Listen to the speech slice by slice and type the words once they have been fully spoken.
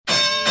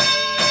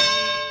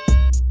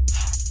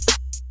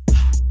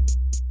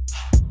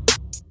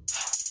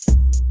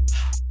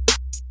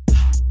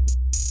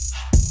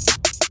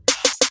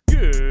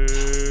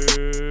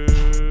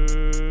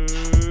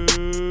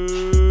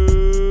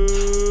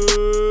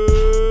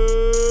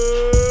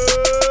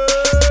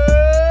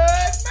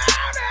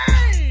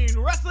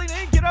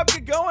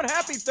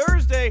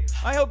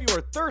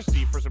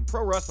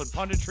pro wrestling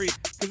punditry,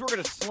 because we're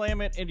going to slam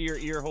it into your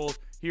ear holes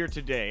here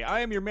today. I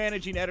am your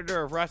managing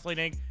editor of Wrestling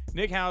Inc.,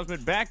 Nick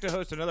Hausman, back to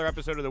host another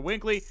episode of The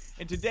Winkley,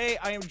 and today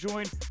I am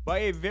joined by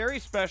a very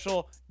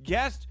special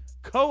guest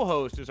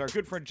co-host, as our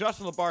good friend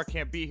Justin LaBar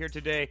can't be here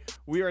today.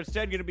 We are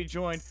instead going to be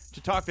joined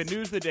to talk the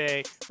news of the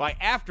day by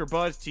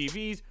AfterBuzz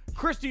TV's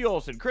Christy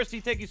Olson.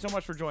 Christy, thank you so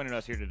much for joining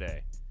us here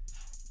today.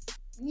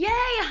 Yay!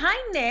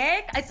 Hi,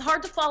 Nick. It's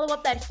hard to follow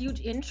up that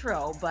huge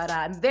intro, but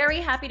I'm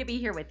very happy to be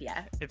here with you.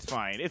 It's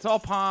fine. It's all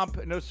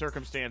pomp, no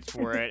circumstance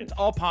for it. It's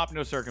all pomp,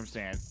 no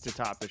circumstance to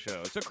top the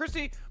show. So,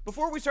 Christy,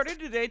 before we start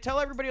into today,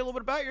 tell everybody a little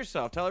bit about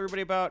yourself. Tell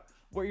everybody about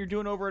what you're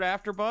doing over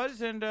at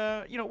AfterBuzz and,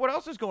 what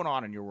else is going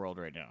on in your world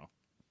right now.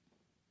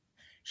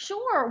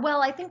 Sure.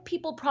 Well, I think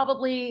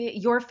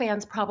your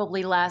fans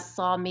probably last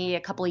saw me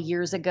a couple of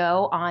years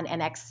ago on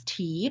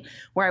NXT,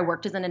 where I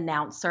worked as an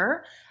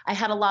announcer. I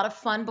had a lot of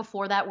fun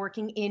before that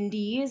working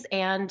indies.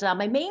 And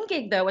my main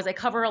gig, though, is I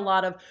cover a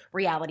lot of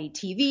reality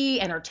TV,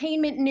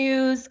 entertainment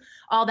news,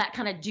 all that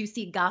kind of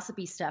juicy,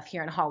 gossipy stuff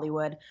here in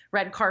Hollywood,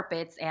 red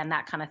carpets and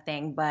that kind of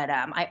thing. But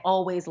I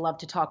always love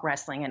to talk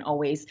wrestling and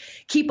always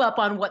keep up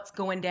on what's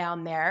going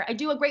down there. I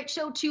do a great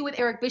show, too, with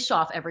Eric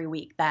Bischoff every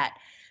week that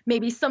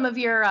maybe some of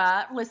your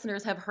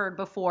listeners have heard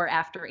before,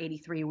 After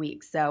 83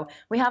 Weeks. So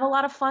we have a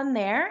lot of fun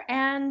there.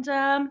 And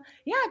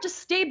just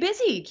stay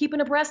busy, keeping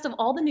abreast of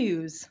all the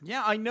news.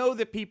 Yeah, I know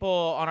that people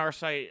on our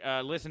site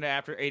listen to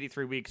After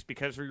 83 Weeks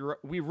because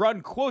we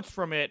run quotes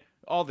from it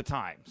all the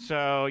time.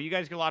 So you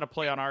guys get a lot of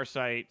play on our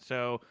site.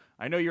 So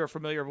I know you're a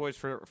familiar voice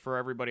for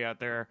everybody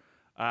out there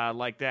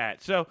like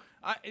that. So,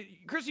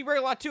 Christy, bring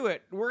a lot to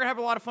it. We're going to have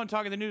a lot of fun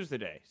talking the news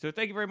today. So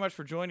thank you very much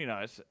for joining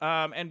us.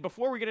 And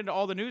before we get into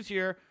all the news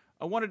here,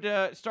 I wanted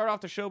to start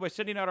off the show by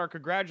sending out our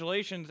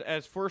congratulations,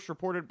 as first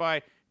reported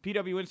by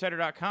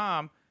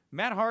PWInsider.com.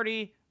 Matt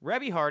Hardy,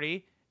 Reby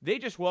Hardy, they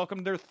just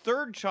welcomed their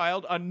third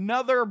child,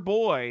 another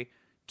boy,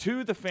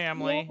 to the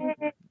family.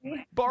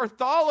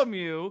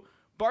 Bartholomew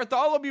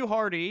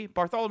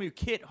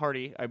Kit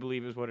Hardy, I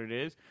believe is what it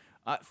is.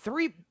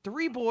 Three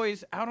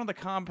boys out on the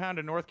compound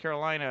in North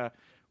Carolina.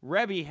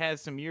 Reby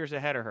has some years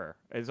ahead of her,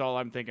 is all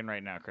I'm thinking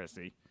right now,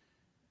 Christy.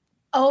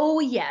 Oh,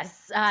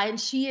 yes. And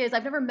she is,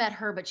 I've never met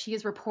her, but she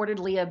is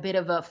reportedly a bit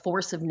of a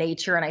force of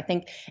nature. And I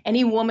think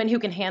any woman who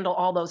can handle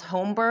all those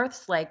home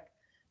births,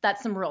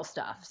 that's some real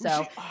stuff.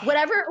 So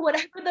whatever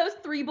those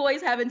three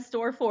boys have in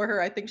store for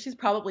her, I think she's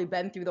probably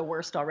been through the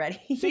worst already.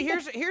 See,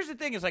 here's the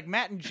thing is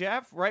Matt and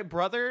Jeff, right?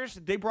 Brothers,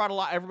 they brought a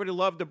lot. Everybody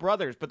loved the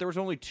brothers, but there was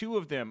only two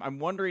of them. I'm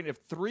wondering if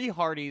three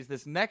Hardys,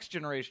 this next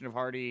generation of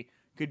Hardy,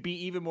 could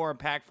be even more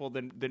impactful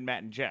than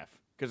Matt and Jeff,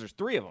 because there's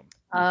three of them.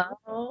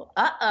 Oh,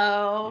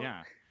 uh-oh.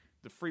 Yeah.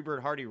 The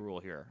Freebird Hardy rule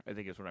here, I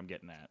think, is what I'm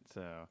getting at.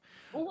 So,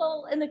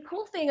 well, and the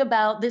cool thing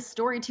about this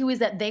story too is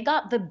that they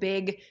got the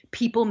big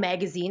People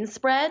magazine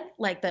spread,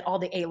 that all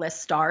the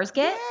A-list stars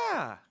get.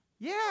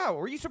 Yeah.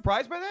 Were you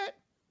surprised by that?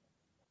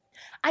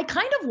 I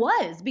kind of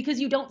was, because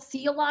you don't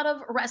see a lot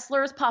of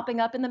wrestlers popping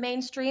up in the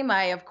mainstream.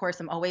 I, of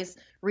course, am always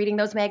reading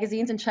those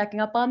magazines and checking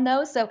up on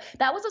those. So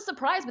that was a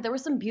surprise, but there were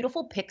some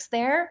beautiful pics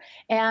there.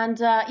 And,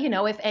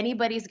 if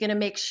anybody's going to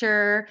make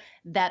sure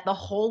that the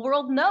whole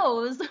world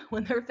knows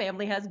when their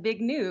family has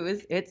big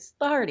news, it's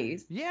the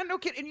Hardys. Yeah, no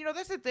kidding. And,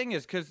 that's the thing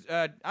is, because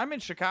I'm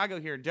in Chicago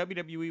here.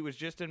 WWE was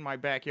just in my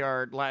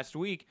backyard last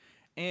week.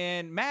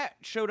 And Matt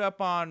showed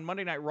up on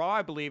Monday Night Raw,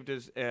 I believe,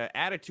 as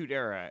Attitude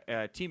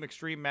Era, Team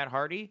Extreme Matt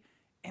Hardy.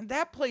 And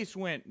that place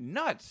went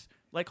nuts.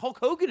 Like Hulk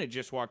Hogan had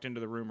just walked into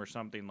the room or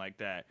something like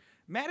that.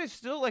 Matt is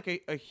still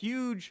a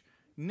huge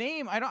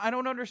name. I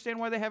don't understand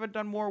why they haven't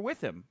done more with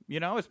him.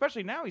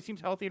 Especially now, he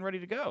seems healthy and ready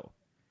to go.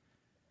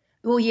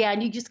 Well, yeah,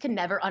 and you just can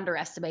never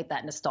underestimate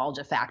that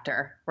nostalgia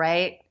factor,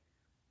 right?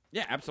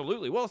 Yeah,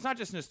 absolutely. Well, it's not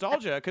just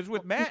nostalgia, because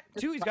with Matt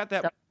too, he's got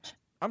that.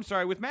 I'm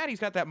sorry, with Matt, he's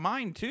got that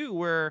mind too,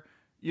 where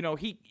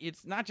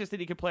it's not just that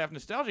he can play off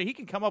nostalgia. He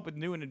can come up with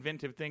new and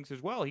inventive things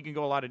as well. He can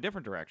go a lot of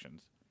different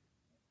directions.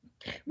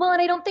 Well,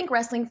 and I don't think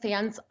wrestling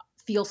fans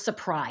feel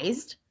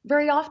surprised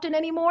very often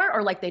anymore,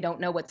 or like they don't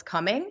know what's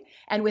coming.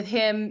 And with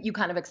him, you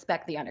kind of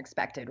expect the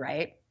unexpected,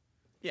 right?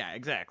 Yeah,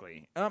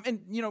 exactly. And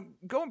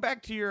going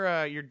back to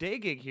your day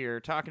gig here,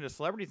 talking to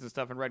celebrities and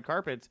stuff and red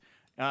carpets,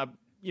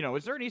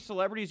 is there any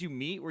celebrities you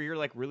meet where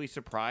you're really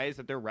surprised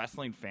that they're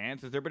wrestling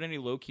fans? Has there been any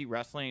low key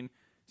wrestling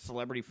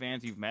celebrity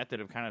fans you've met that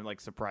have kind of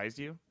surprised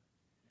you?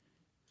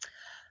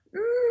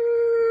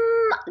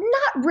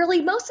 Not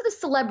really. Most of the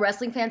celeb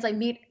wrestling fans I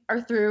meet are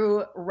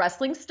through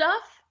wrestling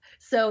stuff,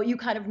 so you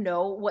kind of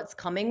know what's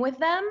coming with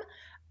them.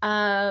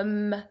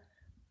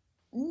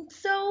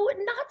 So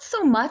not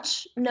so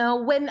much.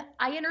 No, when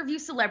I interview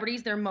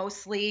celebrities, they're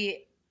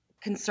mostly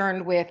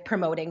concerned with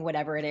promoting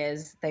whatever it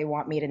is they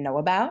want me to know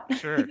about.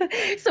 Sure.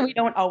 So we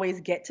don't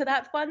always get to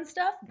that fun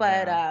stuff,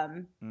 but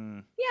there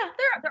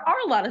are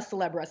a lot of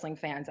celeb wrestling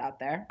fans out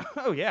there.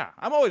 Oh yeah,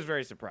 I'm always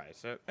very surprised.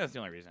 So that's the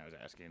only reason I was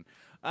asking.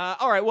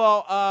 All right,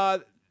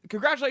 well,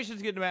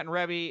 congratulations again to Matt and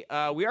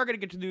Reby. We are going to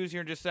get to the news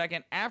here in just a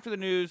second. After the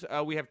news,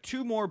 we have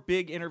two more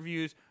big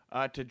interviews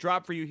to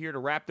drop for you here to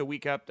wrap the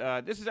week up.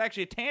 This is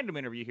actually a tandem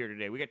interview here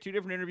today. We got two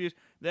different interviews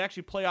that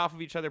actually play off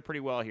of each other pretty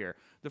well here.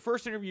 The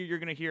first interview you're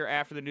going to hear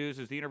after the news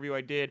is the interview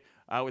I did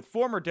with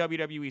former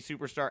WWE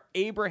superstar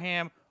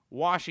Abraham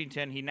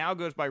Washington. He now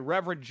goes by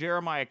Reverend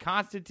Jeremiah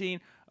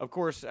Constantine. Of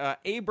course,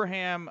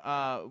 Abraham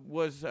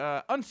was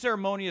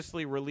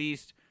unceremoniously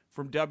released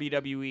from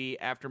WWE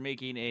after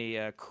making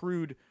a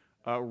crude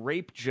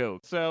rape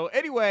joke. So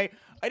anyway,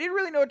 I didn't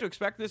really know what to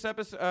expect this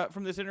episode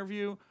from this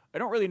interview. I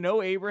don't really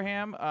know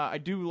Abraham. I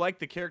do like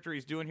the character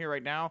he's doing here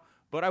right now,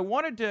 but I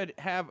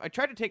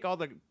tried to take all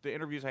the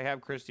interviews I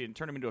have, Christy, and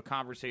turn them into a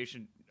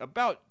conversation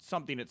about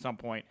something at some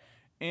point.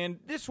 And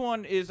this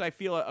one is, I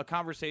feel, a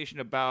conversation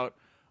about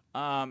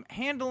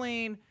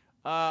handling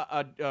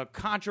a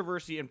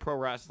controversy in pro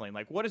wrestling.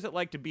 Like, what is it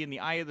like to be in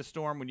the eye of the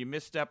storm when you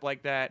misstep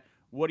like that?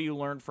 What do you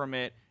learn from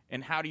it?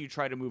 And how do you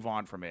try to move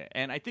on from it?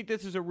 And I think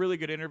this is a really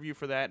good interview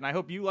for that. And I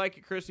hope you like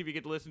it, Christy, if you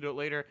get to listen to it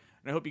later.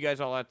 And I hope you guys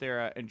all out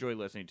there enjoy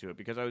listening to it,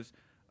 because I was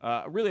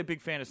really a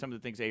big fan of some of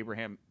the things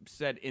Abraham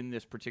said in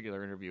this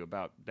particular interview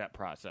about that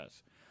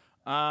process.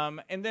 And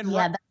then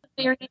that's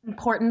a very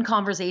important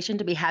conversation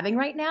to be having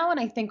right now. And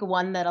I think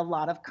one that a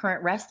lot of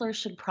current wrestlers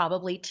should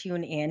probably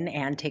tune in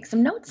and take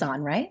some notes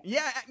on, right?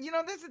 Yeah,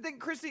 that's the thing,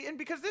 Christy. And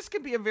because this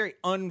can be a very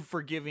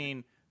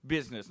unforgiving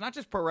business, not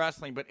just pro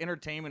wrestling, but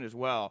entertainment as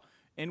well.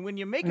 And when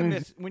you make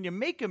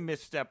a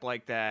misstep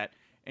like that,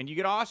 and you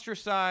get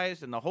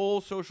ostracized, and the whole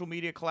social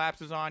media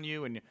collapses on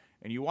you, and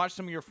you watch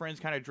some of your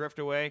friends kind of drift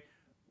away,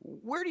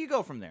 where do you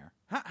go from there?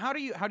 How do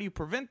you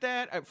prevent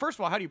that? First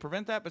of all, how do you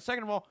prevent that? But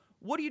second of all,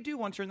 what do you do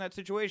once you're in that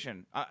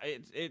situation?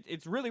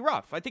 It's really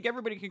rough. I think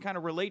everybody can kind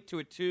of relate to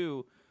it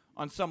too,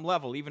 on some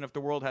level, even if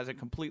the world hasn't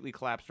completely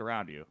collapsed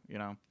around you.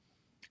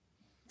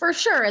 For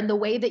sure. And the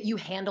way that you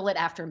handle it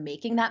after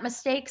making that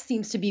mistake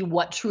seems to be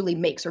what truly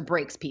makes or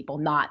breaks people,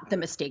 not the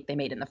mistake they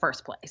made in the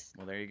first place.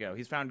 Well, there you go.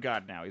 He's found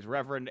God now. He's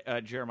Reverend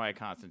Jeremiah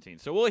Constantine.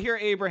 So we'll hear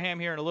Abraham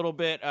here in a little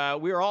bit.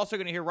 We are also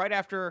going to hear right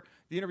after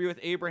the interview with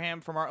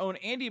Abraham from our own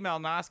Andy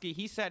Malnoski.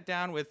 He sat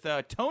down with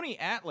Tony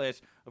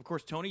Atlas. Of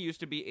course, Tony used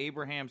to be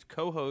Abraham's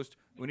co-host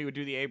when he would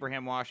do the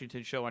Abraham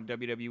Washington show on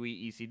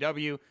WWE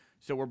ECW.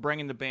 So we're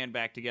bringing the band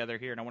back together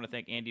here, and I want to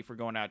thank Andy for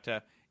going out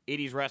to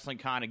 80s Wrestling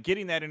Con and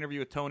getting that interview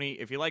with Tony.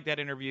 If you like that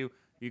interview,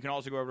 you can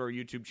also go over to our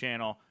YouTube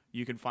channel.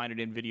 You can find it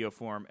in video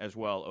form as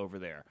well over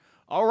there.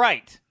 All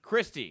right,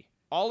 Christy,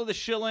 all of the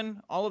shilling,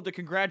 all of the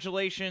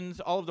congratulations,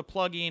 all of the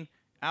plugging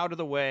out of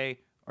the way.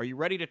 Are you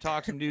ready to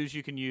talk some news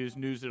you can use,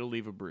 news that'll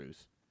leave a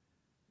bruise?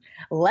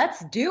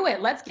 Let's do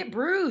it. Let's get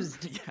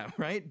bruised. Yeah,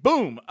 right?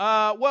 Boom.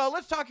 Well,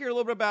 let's talk here a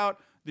little bit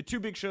about the two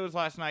big shows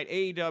last night,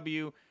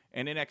 AEW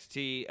and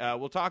NXT.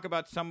 We'll talk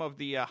about some of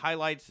the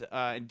highlights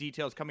and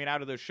details coming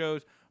out of those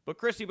shows. But,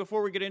 Christy,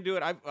 before we get into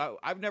it,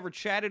 I've never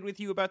chatted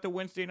with you about the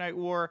Wednesday Night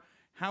War.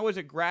 How is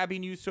it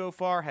grabbing you so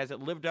far? Has it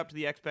lived up to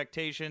the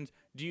expectations?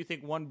 Do you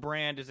think one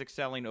brand is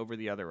excelling over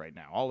the other right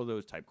now? All of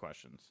those type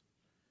questions.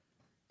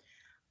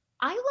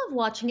 I love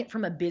watching it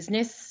from a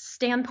business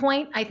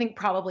standpoint. I think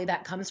probably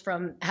that comes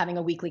from having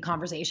a weekly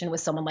conversation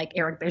with someone like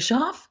Eric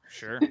Bischoff.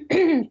 Sure.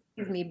 Excuse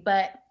me.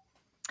 But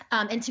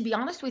and to be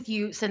honest with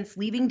you, since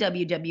leaving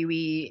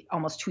WWE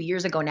almost 2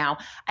 years ago now,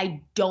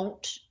 I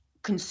don't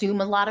consume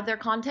a lot of their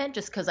content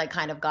just because I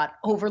kind of got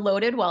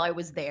overloaded while I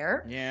was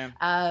there. Yeah.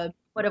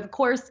 But of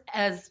course,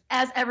 as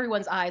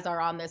everyone's eyes are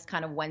on this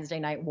kind of Wednesday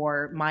Night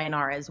War, mine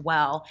are as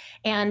well.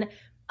 And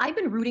I've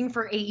been rooting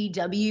for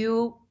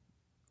AEW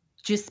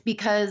just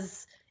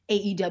because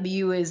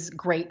AEW is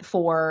great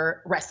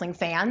for wrestling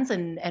fans,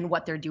 and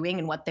what they're doing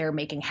and what they're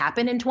making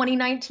happen in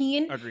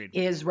 2019 Agreed.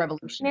 is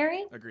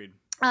revolutionary. Agreed.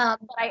 But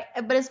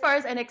as far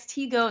as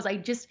NXT goes,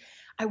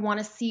 I want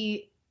to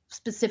see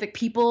specific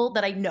people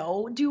that I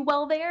know do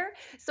well there.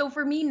 So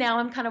for me now,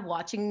 I'm kind of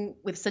watching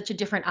with such a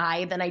different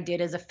eye than I did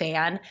as a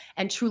fan,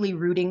 and truly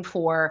rooting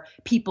for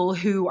people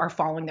who are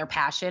following their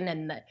passion.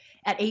 And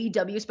at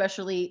AEW,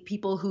 especially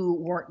people who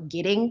weren't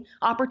getting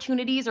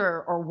opportunities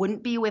or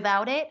wouldn't be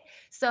without it.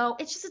 So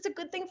it's a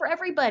good thing for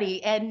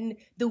everybody. And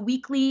the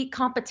weekly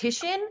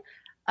competition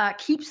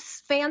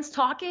keeps fans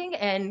talking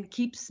and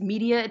keeps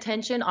media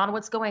attention on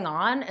what's going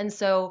on. And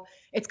so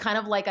it's kind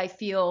of like I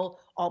feel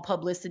all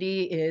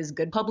publicity is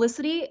good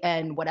publicity,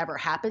 and whatever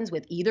happens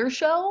with either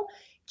show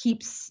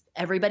keeps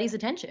everybody's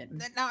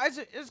attention. Now, as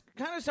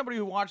kind of somebody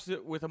who watched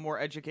it with a more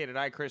educated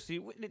eye, Christy,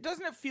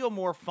 doesn't it feel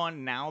more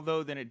fun now,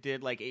 though, than it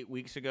did like 8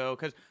 weeks ago?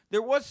 Because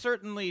there was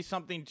certainly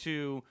something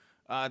to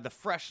the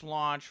fresh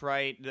launch,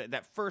 right,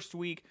 that first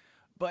week.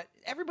 But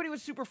everybody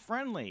was super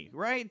friendly,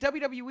 right?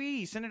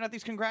 WWE sending out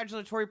these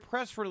congratulatory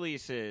press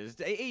releases.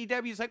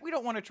 AEW is like, we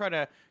don't want to try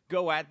to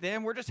go at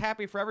them. We're just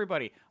happy for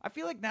everybody. I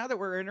feel like now that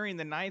we're entering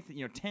the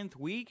 10th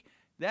week,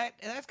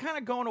 that's kind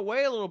of going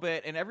away a little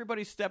bit, and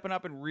everybody's stepping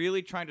up and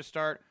really trying to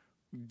start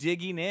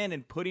digging in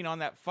and putting on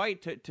that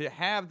fight to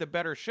have the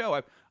better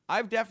show.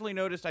 I've definitely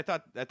noticed. I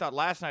thought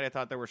last night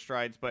there were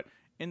strides, but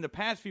in the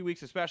past few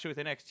weeks, especially with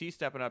NXT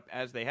stepping up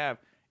as they have,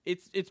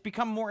 it's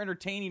become more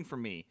entertaining for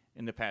me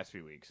in the past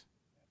few weeks.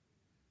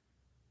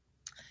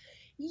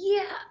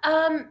 Yeah.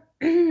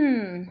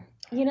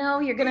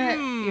 you're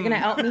gonna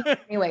out me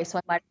anyway, so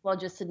I might as well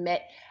just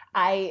admit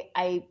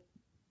I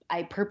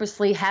I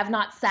purposely have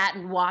not sat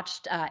and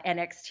watched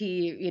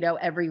NXT,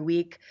 every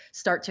week,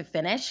 start to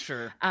finish.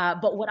 Sure.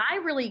 But what I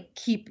really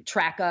keep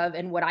track of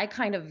and what I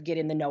kind of get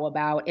in the know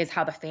about is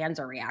how the fans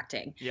are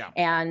reacting. Yeah.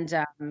 And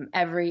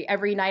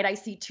every night I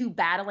see two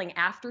battling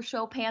after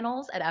show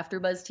panels at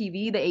AfterBuzz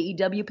TV, the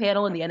AEW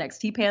panel and the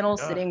NXT panel,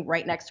 sitting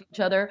right next to each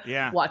other,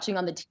 watching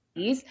on the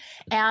TVs.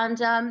 And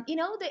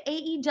the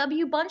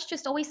AEW bunch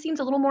just always seems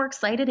a little more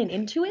excited and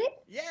into it.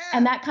 Yeah.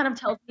 And that kind of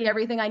tells me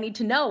everything I need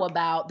to know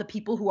about the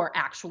people who are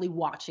actually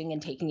watching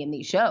and taking in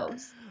these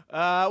shows.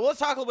 Let's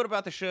talk a little bit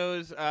about the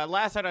shows.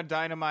 Last night on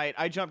Dynamite,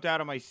 I jumped out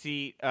of my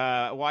seat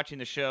watching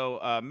the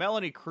show.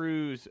 Melanie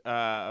Cruz,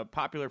 a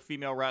popular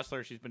female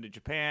wrestler. She's been to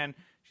Japan.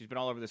 She's been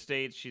all over the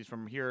States. She's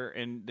from here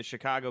in the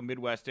Chicago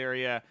Midwest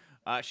area.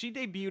 She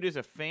debuted as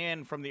a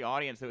fan from the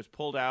audience that was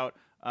pulled out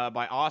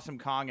by Awesome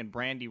Kong and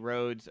Brandy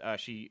Rhodes.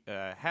 She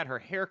had her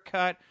hair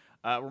cut.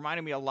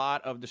 Reminded me a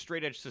lot of the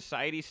Straight Edge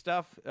Society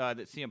stuff that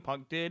CM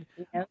Punk did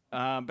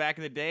back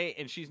in the day.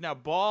 And she's now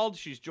bald.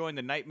 She's joined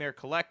the Nightmare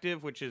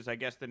Collective, which is, I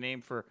guess, the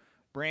name for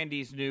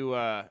Brandy's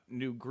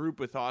new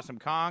group with Awesome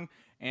Kong.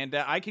 And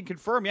I can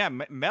confirm,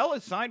 Mel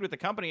is signed with the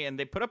company, and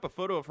they put up a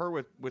photo of her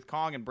with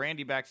Kong and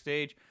Brandy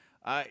backstage.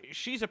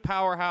 She's a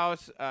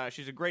powerhouse.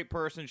 She's a great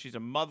person. She's a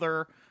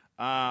mother.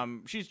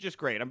 She's just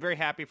great. I'm very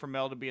happy for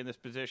Mel to be in this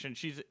position.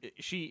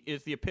 She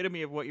is the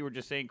epitome of what you were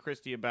just saying,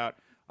 Christy, about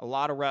a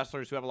lot of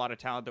wrestlers who have a lot of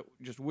talent that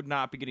just would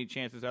not be getting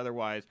chances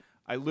otherwise.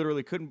 I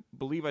literally couldn't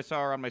believe I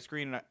saw her on my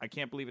screen, and I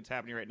can't believe it's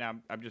happening right now.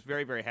 I'm just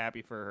very, very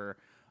happy for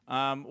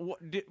her.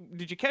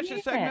 Did you catch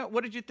this segment?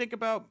 What did you think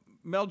about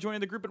Mel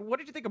joining the group, and what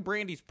did you think of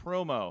Brandy's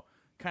promo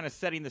kind of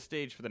setting the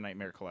stage for the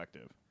Nightmare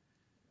Collective?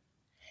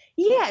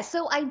 Yeah,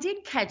 so I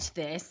did catch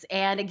this.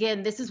 And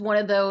again, this is one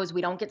of those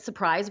we don't get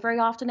surprised very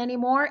often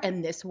anymore.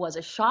 And this was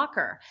a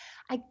shocker.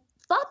 I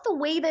thought the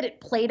way that it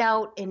played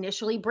out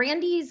initially,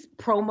 Brandy's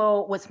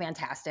promo was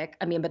fantastic.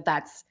 I mean, but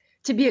that's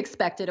to be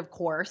expected, of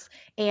course.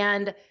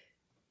 And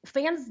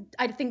fans,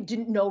 I think,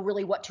 didn't know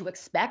really what to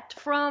expect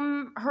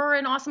from her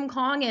and Awesome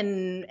Kong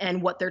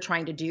and what they're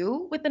trying to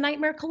do with the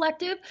Nightmare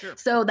Collective. Sure.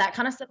 So that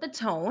kind of set the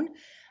tone.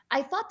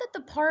 I thought that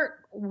the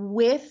part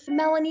with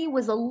Melanie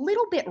was a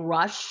little bit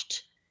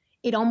rushed.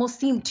 It almost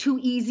seemed too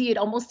easy. It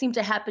almost seemed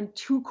to happen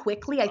too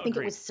quickly. I think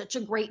it was such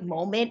a great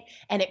moment,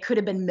 and it could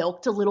have been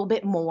milked a little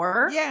bit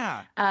more.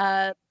 Yeah.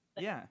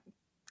 Yeah.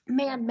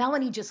 Man,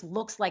 Melanie just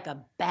looks like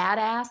a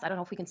badass. I don't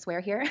know if we can swear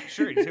here.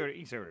 Sure, you can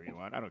say whatever you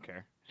want. I don't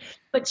care.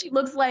 But she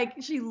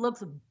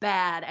looks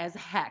bad as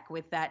heck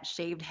with that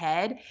shaved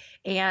head.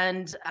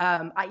 And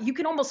you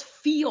can almost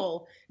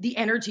feel the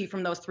energy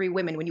from those three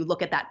women when you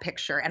look at that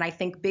picture. And I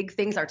think big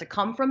things are to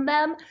come from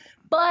them.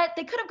 But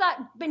they could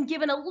have been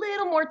given a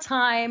little more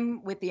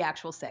time with the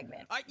actual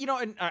segment.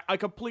 I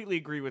completely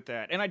agree with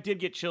that. And I did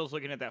get chills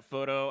looking at that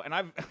photo. And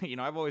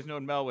I've always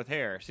known Mel with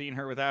hair. Seeing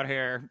her without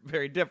hair,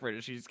 very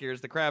different. She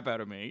scares the crap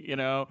out of me,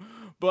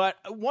 But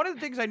one of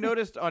the things I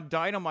noticed on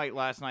Dynamite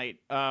last night,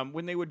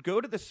 when they would go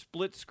to the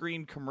split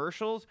screen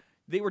commercials,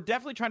 they were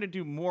definitely trying to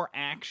do more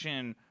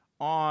action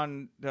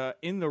in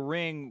the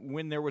ring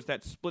when there was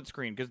that split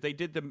screen, because they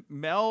did the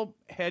Mel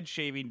head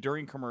shaving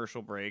during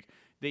commercial break.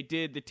 They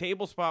did the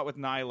table spot with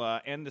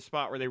Nyla and the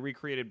spot where they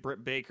recreated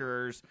Britt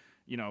Baker's,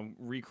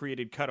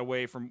 recreated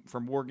cutaway from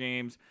War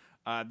Games.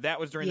 That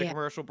was during the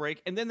commercial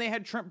break. And then they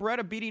had Trent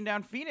Beretta beating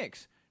down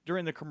Phoenix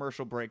during the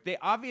commercial break. They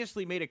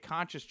obviously made a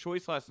conscious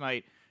choice last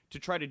night to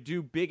try to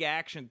do big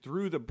action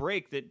through the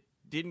break that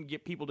didn't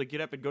get people to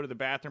get up and go to the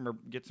bathroom or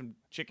get some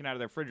chicken out of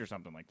their fridge or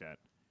something like that.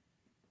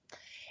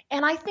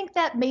 And I think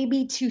that may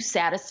be to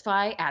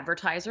satisfy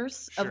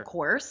advertisers, of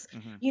course.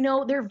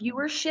 Mm-hmm. Their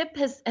viewership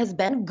has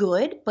been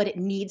good, but it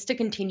needs to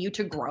continue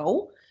to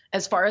grow.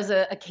 As far as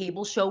a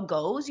cable show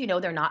goes,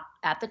 they're not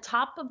at the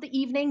top of the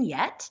evening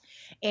yet.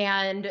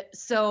 And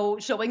so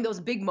showing those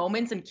big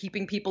moments and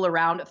keeping people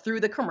around through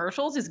the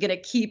commercials is going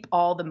to keep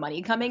all the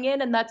money coming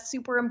in, and that's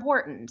super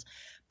important.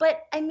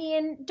 But I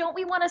mean, didn't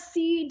we want to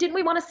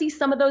see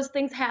some of those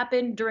things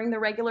happen during the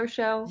regular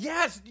show?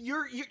 Yes,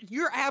 you're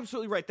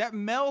absolutely right. That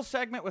Mel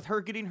segment with her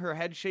getting her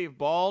head shaved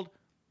bald,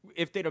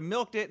 if they'd have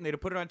milked it and they'd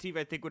have put it on TV,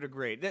 I think would have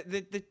great.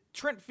 The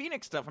Trent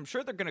Phoenix stuff, I'm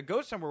sure they're going to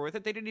go somewhere with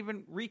it. They didn't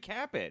even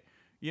recap it,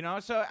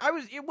 So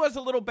it was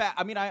a little bad.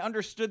 I mean, I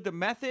understood the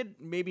method,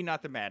 maybe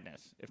not the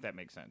madness, if that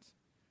makes sense.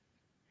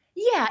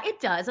 Yeah, it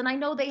does. And I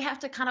know they have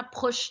to kind of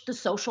push the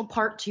social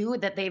part too,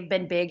 that they've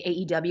been big.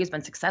 AEW has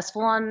been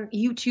successful on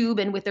YouTube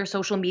and with their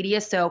social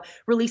media. So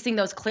releasing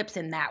those clips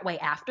in that way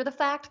after the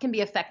fact can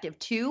be effective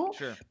too.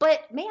 Sure.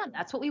 But man,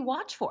 that's what we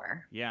watch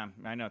for. Yeah,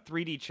 I know.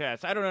 3D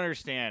chess. I don't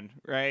understand,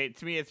 right?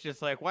 To me, it's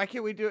just like, why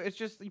can't we do it? It's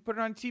just, you put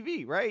it on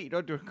TV, right? You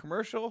don't do a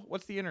commercial.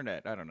 What's the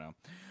internet? I don't know.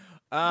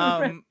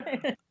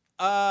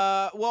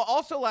 Well,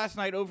 also last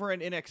night over in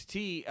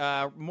NXT,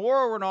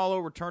 Mauro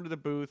Ranallo returned to the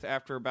booth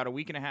after about a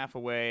week and a half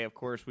away. Of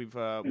course, we've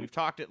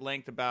talked at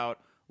length about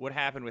what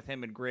happened with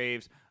him and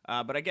Graves.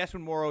 But I guess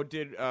when Mauro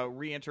did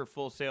re-enter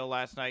Full Sail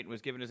last night and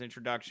was given his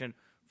introduction,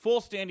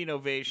 full standing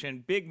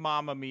ovation, big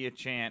Mamma Mia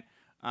chant.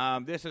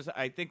 This is,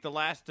 I think, the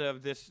last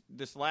of this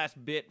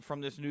last bit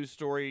from this news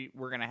story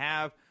we're going to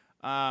have.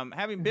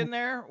 Having been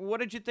there, what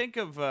did you think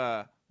of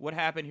what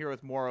happened here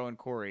with Mauro and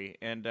Corey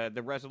and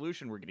the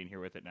resolution we're getting here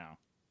with it now?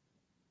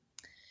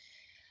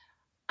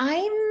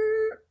 I'm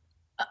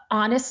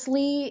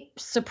honestly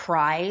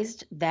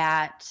surprised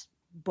that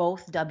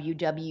both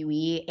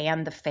WWE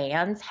and the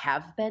fans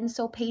have been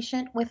so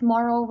patient with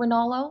Mauro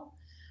Ranallo,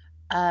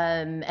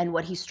 and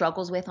what he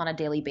struggles with on a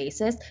daily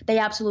basis. They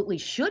absolutely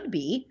should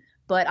be,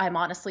 but I'm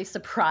honestly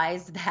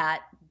surprised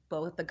that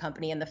both the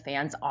company and the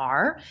fans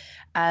are.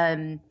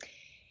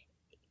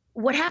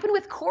 What happened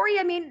with Corey,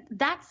 I mean,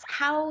 that's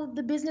how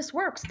the business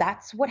works.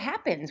 That's what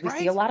happens. We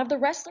see a lot of the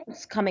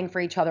wrestlers coming for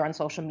each other on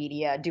social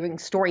media, doing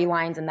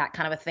storylines and that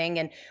kind of a thing.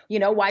 And,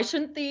 why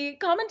shouldn't the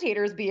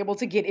commentators be able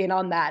to get in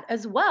on that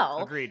as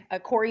well? Agreed.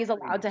 Corey is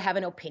allowed to have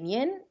an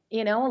opinion.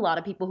 A lot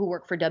of people who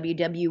work for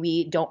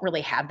WWE don't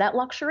really have that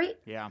luxury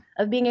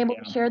of being able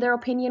to share their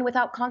opinion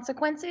without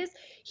consequences.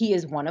 He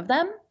is one of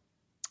them.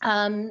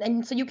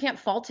 And so you can't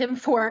fault him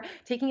for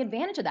taking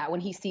advantage of that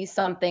when he sees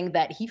something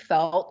that he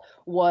felt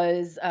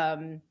was,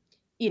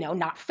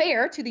 not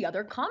fair to the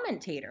other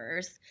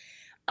commentators.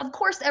 Of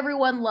course,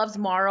 everyone loves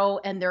Mauro,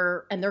 and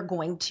they're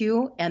going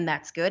to, and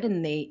that's good,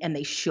 and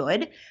they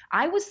should.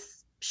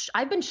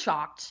 I've been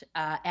shocked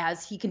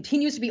as he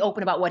continues to be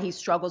open about what he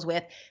struggles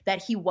with,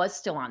 that he was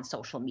still on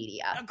social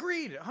media.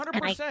 Agreed,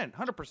 100%,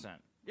 100%.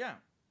 Yeah.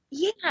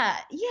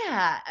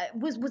 Yeah.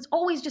 Was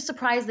always just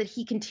surprised that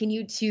he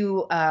continued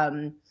to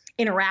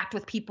interact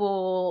with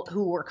people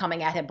who were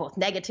coming at him both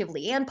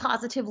negatively and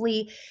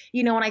positively,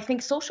 and I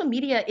think social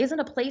media isn't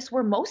a place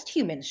where most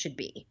humans should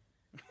be.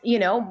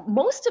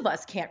 Most of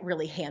us can't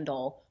really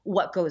handle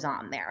what goes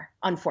on there,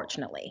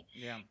 unfortunately.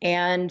 Yeah.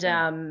 And,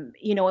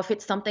 if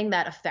it's something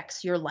that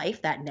affects your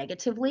life that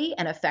negatively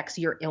and affects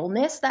your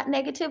illness that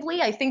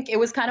negatively, I think it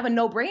was kind of a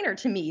no-brainer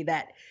to me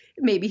that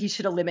maybe he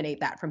should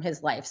eliminate that from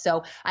his life.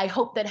 So I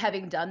hope that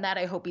having done that,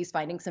 I hope he's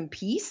finding some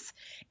peace.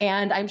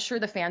 And I'm sure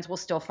the fans will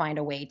still find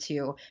a way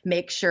to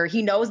make sure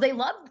he knows they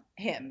love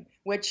him,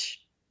 which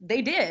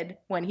they did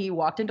when he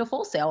walked into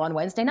Full Sail on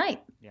Wednesday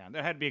night. Yeah,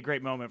 that had to be a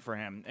great moment for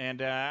him.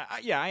 And I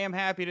am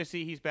happy to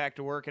see he's back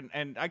to work.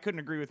 And I couldn't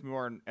agree with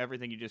more on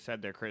everything you just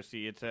said there,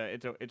 Christy. It's a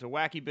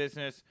wacky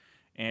business.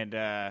 And,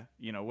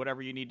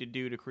 whatever you need to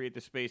do to create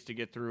the space to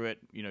get through it,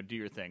 do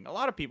your thing. A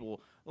lot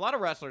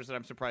of wrestlers that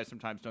I'm surprised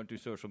sometimes don't do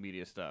social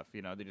media stuff.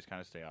 They just kind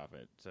of stay off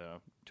it. So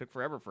it took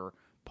forever for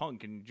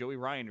Punk and Joey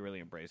Ryan to really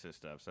embrace this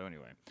stuff. So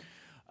anyway.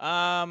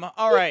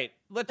 All right.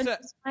 Let's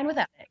fine with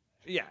that.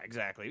 Yeah,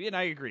 exactly. And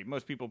I agree.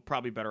 Most people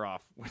probably better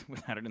off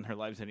without it in their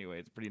lives anyway.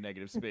 It's a pretty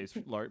negative space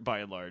by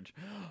and large.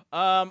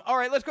 All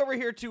right, let's go over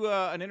here to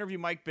an interview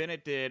Mike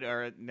Bennett did.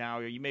 Or now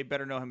you may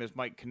better know him as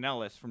Mike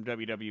Kanellis from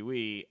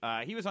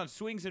WWE. He was on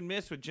Swings and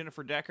Miss with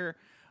Jennifer Decker.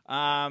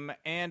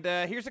 And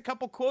here's a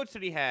couple quotes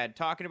that he had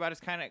talking about his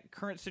kind of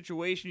current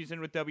situation he's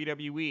in with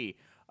WWE.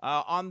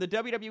 On the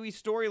WWE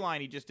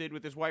storyline he just did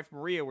with his wife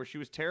Maria, where she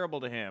was terrible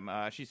to him.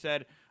 She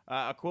said,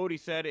 a quote, he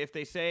said, "If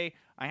they say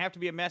I have to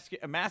be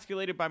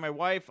emasculated by my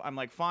wife, I'm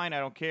like, fine, I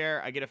don't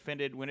care. I get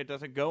offended when it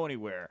doesn't go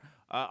anywhere."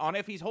 On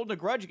if he's holding a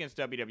grudge against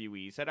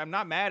WWE, he said, "I'm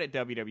not mad at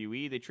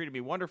WWE. They treated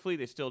me wonderfully.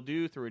 They still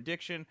do through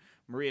addiction.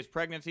 Maria's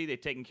pregnancy,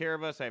 they've taken care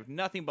of us. I have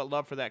nothing but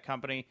love for that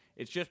company.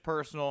 It's just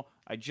personal.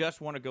 I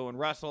just want to go and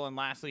wrestle." And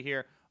lastly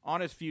here,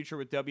 on his future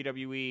with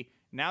WWE,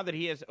 now that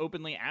he has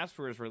openly asked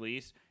for his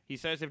release, he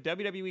says, "If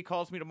WWE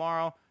calls me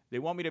tomorrow, they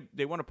want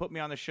to put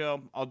me on the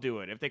show, I'll do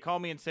it. If they call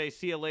me and say,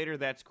 'See you later,'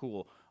 that's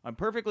cool. I'm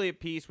perfectly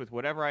at peace with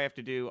whatever I have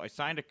to do. I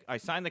signed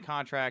the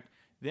contract.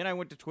 Then I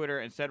went to Twitter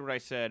and said what I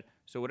said.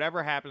 So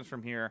whatever happens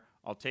from here,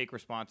 I'll take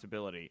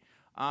responsibility."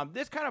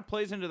 This kind of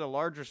plays into the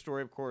larger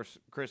story, of course,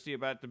 Christy,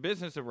 about the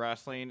business of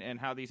wrestling and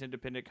how these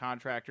independent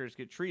contractors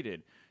get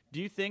treated.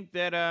 Do you think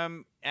that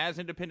as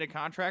independent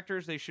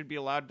contractors, they should be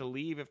allowed to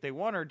leave if they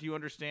want, or do you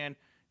understand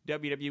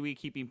WWE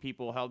keeping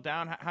people held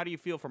down? How do you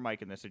feel for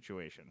Mike in this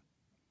situation?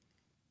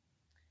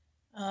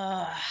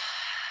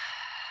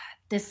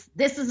 This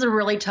is a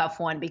really tough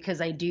one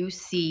because I do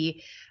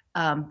see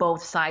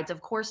both sides.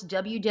 Of course,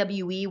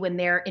 WWE, when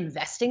they're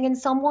investing in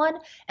someone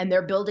and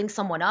they're building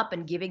someone up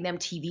and giving them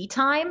TV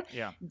time,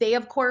 they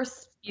of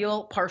course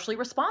feel partially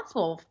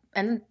responsible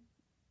and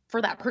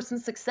for that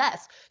person's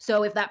success.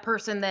 So if that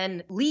person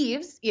then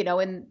leaves,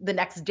 in the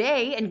next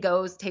day and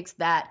takes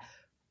that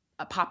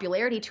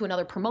popularity to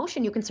another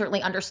promotion, you can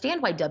certainly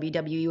understand why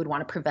WWE would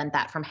want to prevent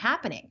that from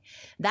happening.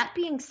 That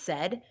being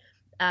said,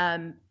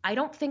 I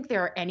don't think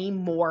there are any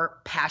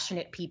more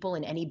passionate people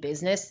in any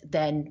business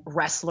than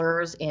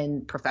wrestlers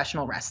in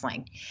professional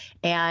wrestling.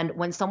 And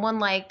when someone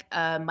like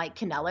Mike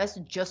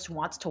Kanellis just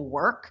wants to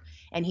work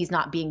and he's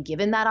not being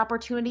given that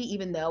opportunity,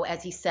 even though,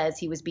 as he says,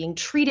 he was being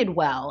treated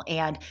well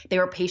and they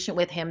were patient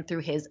with him through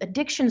his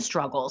addiction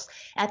struggles,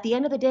 at the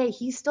end of the day,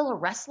 he's still a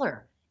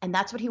wrestler. And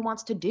that's what he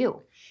wants to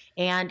do.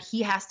 And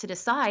he has to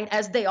decide,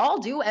 as they all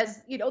do,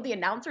 as the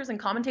announcers and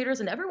commentators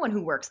and everyone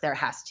who works there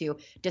has to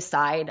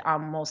decide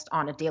almost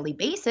on a daily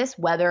basis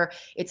whether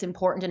it's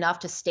important enough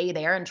to stay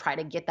there and try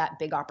to get that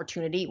big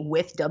opportunity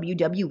with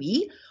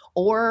WWE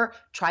or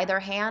try their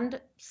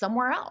hand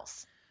somewhere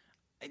else.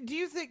 Do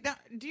you think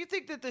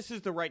that this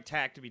is the right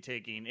tack to be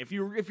taking if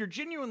you're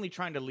genuinely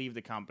trying to leave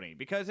the company?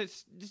 Because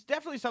it's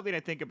definitely something I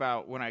think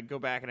about when I go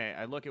back and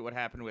I look at what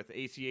happened with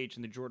ACH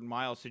and the Jordan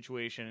Myles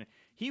situation.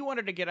 He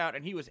wanted to get out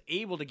and he was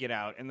able to get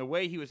out, and the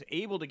way he was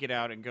able to get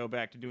out and go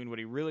back to doing what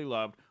he really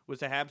loved was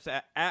to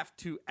have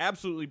to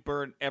absolutely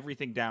burn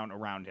everything down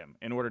around him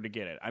in order to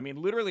get it. I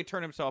mean, literally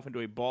turn himself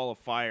into a ball of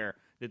fire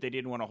that they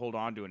didn't want to hold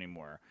on to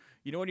anymore.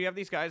 When you have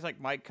these guys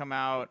like Mike come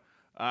out,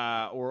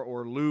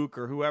 or Luke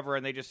or whoever,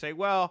 and they just say,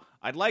 well,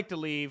 I'd like to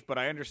leave, but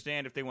I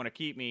understand if they want to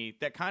keep me,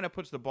 that kind of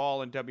puts the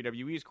ball in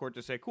WWE's court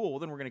to say, cool, well,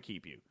 then we're going to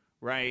keep you,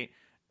 right?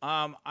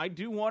 I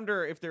do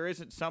wonder if there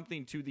isn't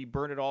something to the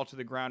burn it all to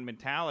the ground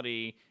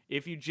mentality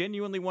if you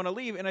genuinely want to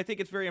leave, and I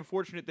think it's very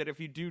unfortunate that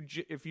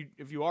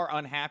if you are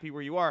unhappy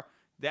where you are,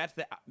 that's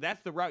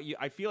the route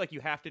I feel like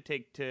you have to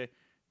take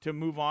to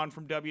move on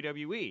from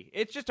WWE.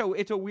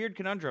 It's a weird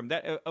conundrum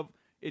that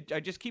I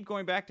just keep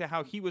going back to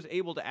how he was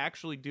able to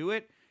actually do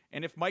it.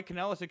 And if Mike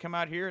Kanellis had come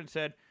out here and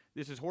said,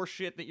 this is horse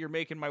shit that you're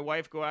making my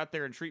wife go out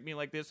there and treat me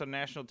like this on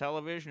national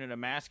television and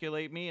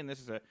emasculate me, and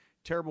this is a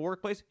terrible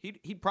workplace,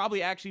 he'd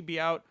probably actually be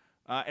out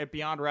at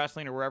Beyond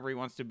Wrestling or wherever he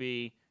wants to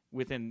be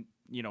within,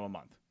 a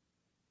month.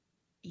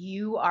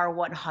 You are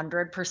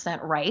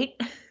 100% right.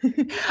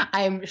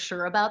 I'm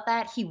sure about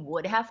that. He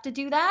would have to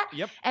do that.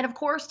 Yep. And of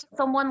course,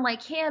 someone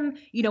like him,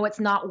 it's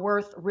not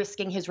worth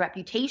risking his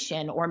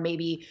reputation or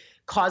maybe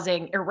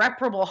causing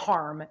irreparable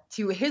harm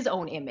to his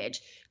own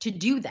image to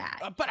do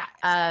that. But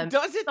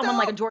does it? Someone though?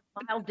 like a Jordan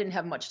Myles didn't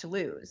have much to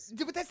lose.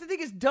 But that's the thing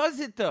is, does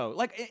it though?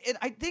 Like,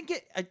 I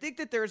think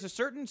that there's a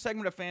certain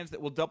segment of fans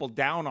that will double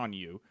down on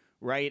you,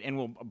 right, and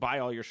will buy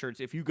all your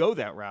shirts if you go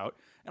that route.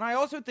 And I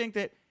also think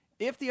that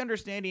if the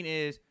understanding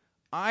is,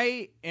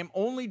 I am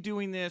only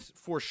doing this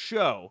for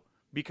show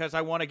because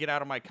I want to get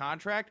out of my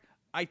contract,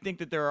 I think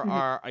that there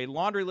are a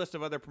laundry list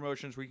of other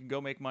promotions where you can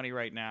go make money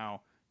right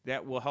now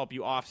that will help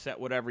you offset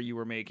whatever you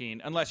were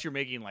making, unless you're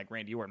making like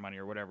Randy Orton money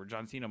or whatever,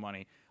 John Cena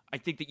money. I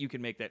think that you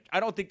can make that. I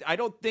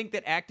don't think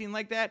that acting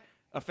like that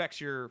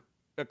affects your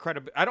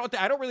credibility.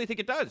 I don't really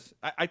think it does.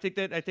 I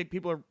think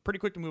people are pretty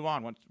quick to move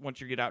on once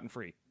you get out and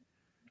free.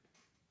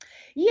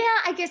 Yeah,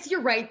 I guess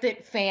you're right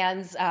that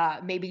fans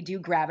maybe do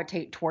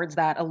gravitate towards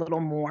that a little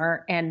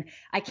more. And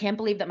I can't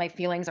believe that my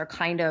feelings are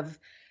kind of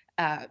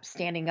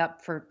standing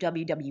up for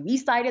WWE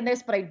side in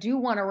this. But I do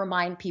want to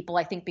remind people,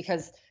 I think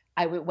because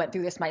I went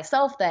through this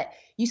myself, that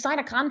you sign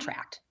a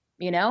contract.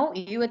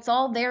 It's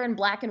all there in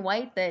black and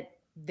white that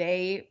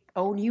they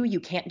own you.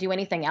 You can't do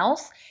anything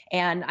else.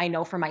 And I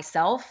know for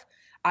myself,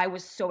 I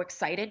was so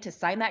excited to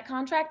sign that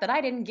contract that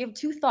I didn't give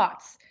two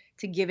thoughts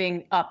to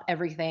giving up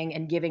everything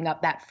and giving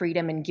up that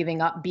freedom and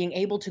giving up being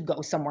able to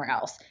go somewhere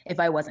else if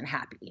I wasn't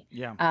happy.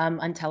 Yeah.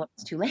 Until it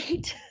was too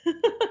late.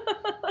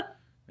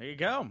 There you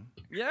go.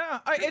 Yeah.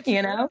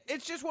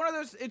 It's just one of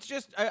those. It's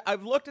just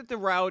I've looked at the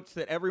routes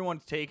that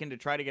everyone's taken to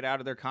try to get out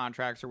of their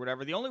contracts or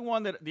whatever. The only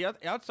one that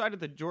outside of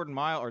the Jordan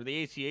Myles or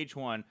the ACH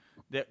one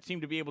that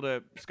seemed to be able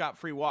to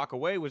scot-free walk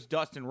away was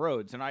Dustin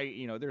Rhodes. And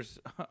there's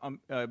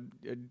a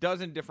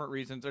dozen different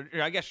reasons. Or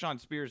I guess Sean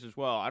Spears as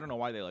well. I don't know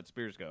why they let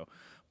Spears go.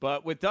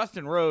 But with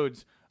Dustin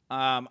Rhodes,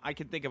 I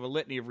can think of a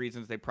litany of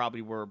reasons they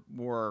probably were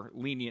more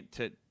lenient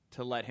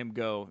to let him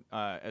go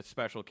as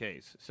special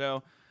case.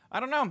 So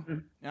I don't know.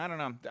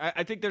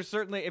 I think there's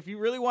certainly, if you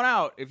really want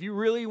out, if you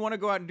really want to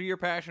go out and do your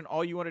passion,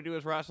 all you want to do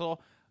is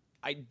wrestle,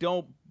 I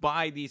don't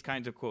buy these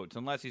kinds of quotes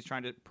unless he's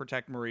trying to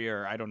protect Maria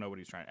or I don't know what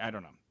he's trying. I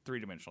don't know.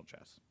 Three-dimensional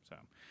chess. So.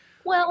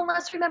 Well,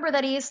 let's remember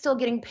that he is still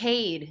getting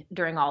paid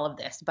during all of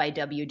this by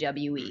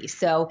WWE.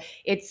 So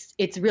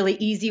it's really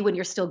easy when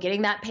you're still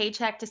getting that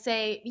paycheck to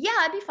say, yeah,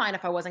 I'd be fine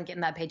if I wasn't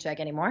getting that paycheck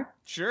anymore.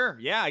 Sure.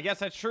 Yeah, I guess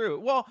that's true.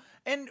 Well,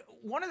 and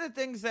one of the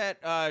things that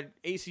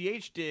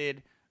ACH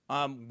did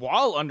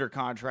while under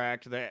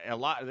contract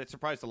that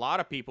surprised a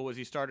lot of people was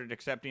he started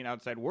accepting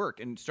outside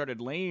work and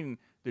started laying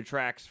the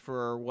tracks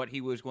for what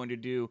he was going to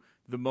do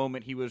the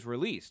moment he was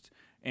released.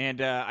 And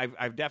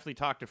I've definitely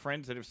talked to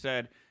friends that have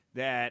said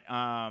that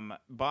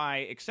by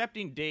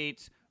accepting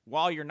dates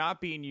while you're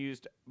not being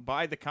used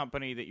by the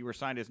company that you were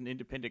signed as an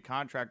independent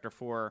contractor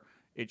for,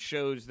 it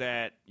shows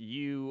that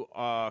you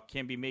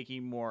can be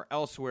making more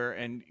elsewhere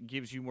and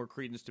gives you more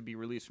credence to be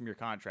released from your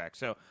contract.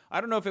 So I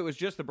don't know if it was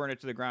just the burn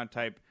it to the ground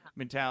type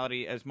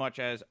mentality as much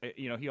as,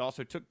 he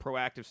also took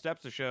proactive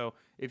steps to show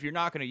if you're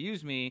not going to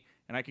use me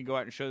and I can go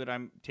out and show that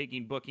I'm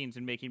taking bookings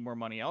and making more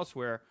money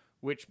elsewhere,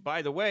 which,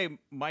 by the way,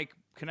 Mike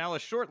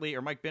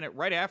Bennett,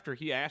 right after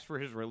he asked for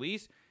his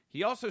release,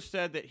 he also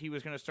said that he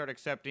was going to start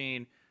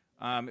accepting,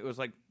 it was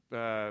like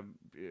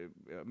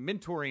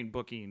mentoring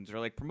bookings or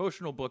like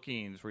promotional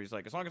bookings where he's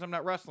like, as long as I'm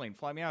not wrestling,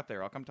 fly me out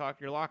there. I'll come talk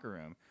to your locker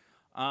room.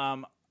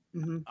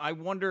 I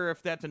wonder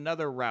if that's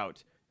another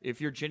route if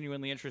you're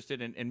genuinely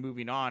interested in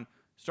moving on.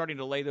 starting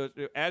to lay those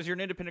as you're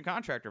an independent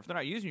contractor. If they're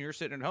not using you, you're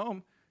sitting at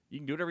home. You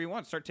can do whatever you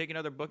want. Start taking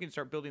other bookings.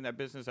 Start building that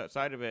business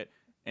outside of it.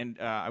 And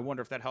I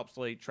wonder if that helps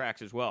lay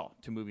tracks as well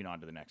to moving on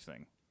to the next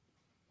thing.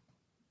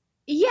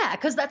 Yeah,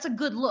 because that's a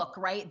good look,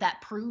 right?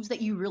 That proves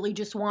that you really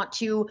just want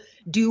to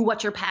do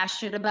what you're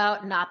passionate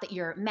about, not that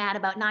you're mad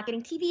about not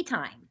getting TV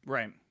time.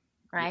 Right.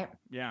 Right?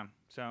 Yeah.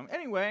 So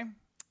anyway,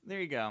 there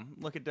you go.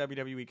 Look at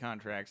WWE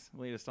contracts.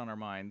 Latest on our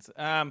minds.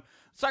 Let's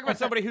talk about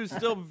somebody who's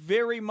still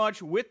very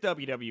much with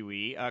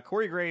WWE.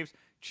 Corey Graves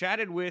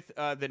chatted with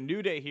the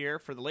New Day here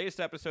for the latest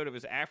episode of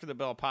his After the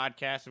Bell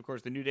podcast. Of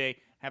course, the New Day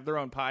have their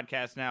own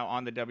podcast now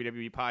on the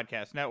WWE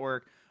Podcast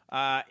Network.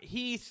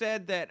 He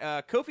said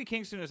that Kofi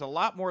Kingston is a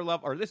lot more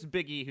or this is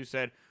Big E who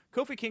said,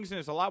 Kofi Kingston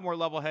is a lot more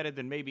level-headed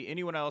than maybe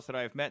anyone else that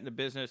I've met in the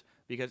business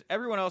because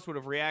everyone else would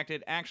have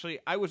reacted. Actually,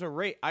 I was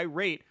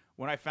irate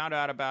when I found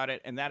out about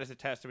it, and that is a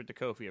testament to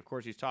Kofi. Of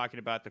course, he's talking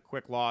about the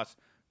quick loss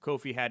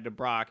Kofi had to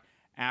Brock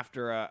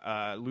after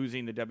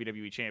losing the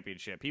WWE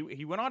Championship.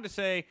 He went on to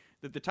say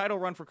that the title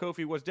run for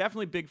Kofi was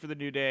definitely big for the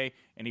New Day,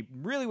 and he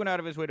really went out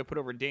of his way to put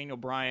over Daniel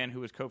Bryan, who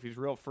was Kofi's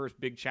real first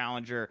big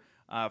challenger,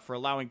 for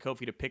allowing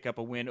Kofi to pick up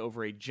a win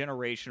over a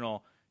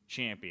generational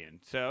champion.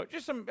 So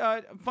just some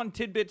fun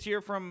tidbits here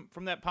from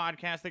that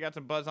podcast. They got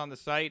some buzz on the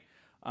site.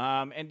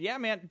 And yeah,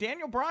 man,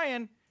 Daniel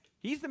Bryan,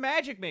 he's the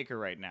magic maker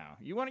right now.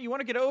 You want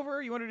to get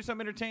over? You want to do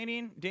something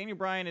entertaining? Daniel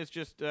Bryan is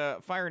just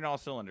firing all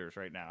cylinders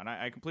right now, and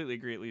I completely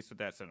agree, at least with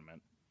that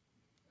sentiment.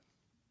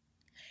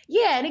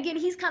 Yeah, and again,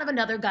 he's kind of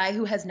another guy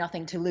who has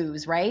nothing to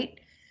lose, right?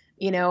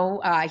 You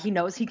know, he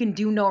knows he can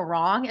do no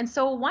wrong, and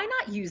so why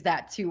not use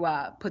that to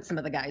put some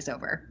of the guys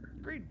over?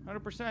 Agreed,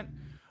 100%.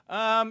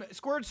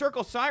 Squared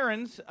Circle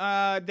Sirens,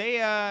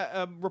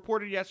 they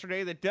reported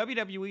yesterday that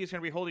WWE is going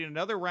to be holding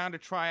another round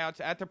of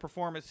tryouts at the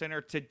Performance Center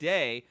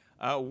today.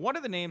 One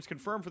of the names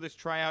confirmed for this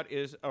tryout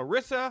is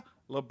Arisa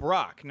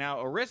LeBrock. Now,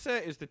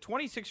 Arisa is the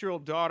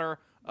 26-year-old daughter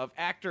of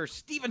actor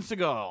Steven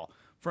Seagal.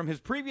 From his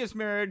previous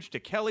marriage to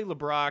Kelly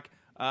LeBrock,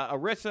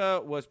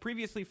 Arisa was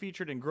previously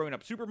featured in Growing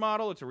Up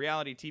Supermodel. It's a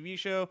reality TV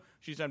show.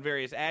 She's done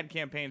various ad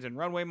campaigns and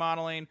runway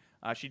modeling.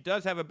 She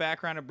does have a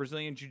background in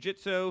Brazilian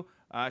Jiu-Jitsu.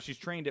 She's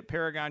trained at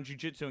Paragon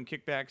Jiu-Jitsu and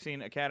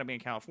Kickboxing Academy in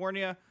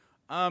California.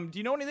 Do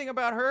you know anything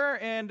about her?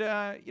 And,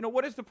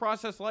 what is the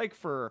process like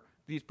for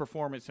these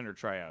Performance Center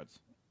tryouts?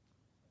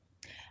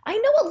 I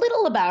know a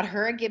little about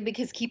her, again,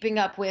 because keeping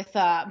up with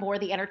more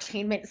the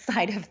entertainment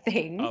side of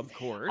things. Of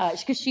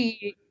course. Because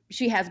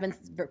she has been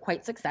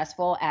quite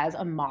successful as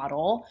a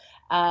model,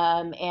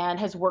 and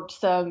has worked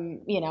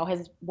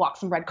has walked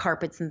some red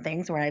carpets and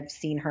things where I've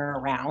seen her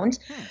around.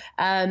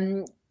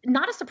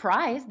 Not a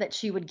surprise that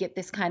she would get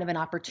this kind of an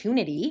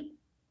opportunity,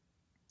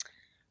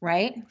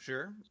 right?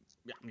 Sure.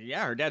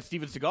 Yeah, her dad's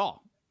Steven Seagal.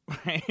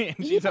 And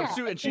she's a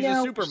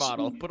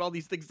supermodel. Put all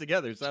these things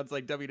together. Sounds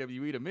like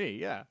WWE to me,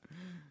 yeah.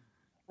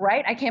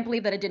 Right? I can't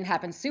believe that it didn't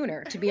happen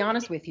sooner, to be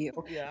honest with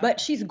you. Yeah.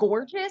 But she's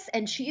gorgeous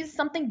and she's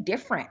something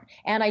different.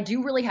 And I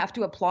do really have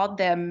to applaud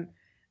them,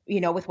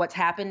 with what's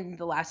happened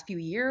the last few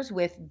years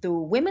with the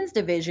women's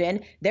division.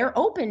 They're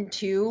open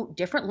to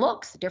different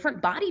looks,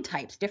 different body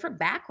types, different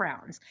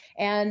backgrounds.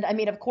 And I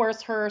mean, of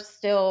course, she's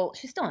still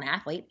an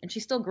athlete and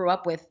she still grew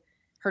up with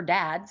her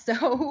dad.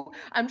 So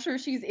I'm sure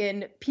she's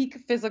in peak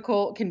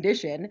physical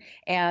condition.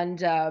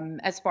 And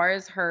as far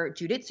as her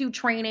jiu-jitsu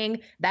training,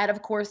 that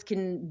of course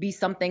can be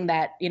something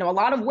that, a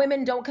lot of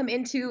women don't come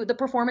into the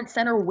Performance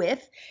Center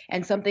with,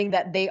 and something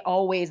that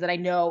that I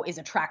know is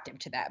attractive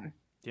to them.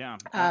 Yeah.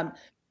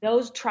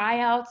 Those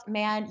tryouts,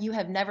 man, you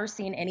have never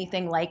seen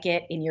anything like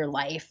it in your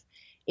life.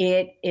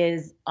 It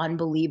is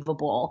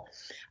unbelievable.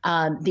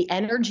 The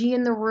energy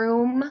in the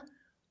room,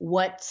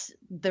 what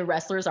the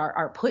wrestlers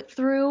are put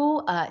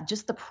through,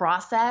 just the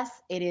process,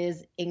 it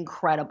is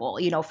incredible.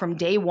 From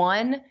day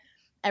one,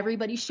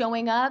 everybody's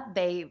showing up.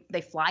 They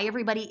fly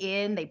everybody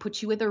in. They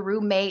put you with a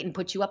roommate and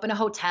put you up in a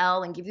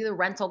hotel and give you the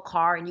rental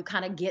car, and you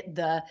kind of get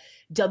the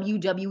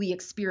WWE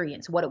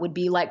experience, what it would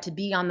be like to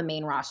be on the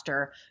main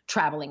roster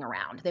traveling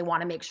around. They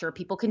want to make sure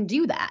people can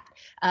do that.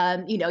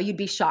 You'd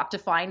be shocked to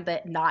find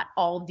that not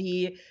all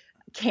the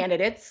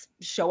candidates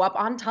show up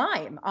on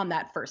time on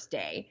that first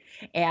day.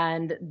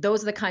 And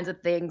those are the kinds of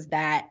things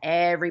that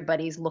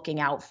everybody's looking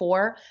out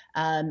for.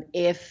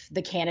 If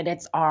the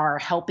candidates are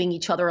helping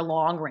each other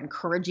along or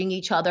encouraging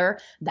each other,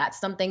 that's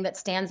something that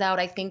stands out,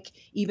 I think,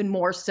 even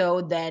more so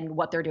than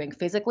what they're doing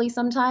physically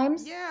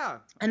sometimes. Yeah.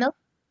 And those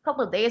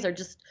couple of days are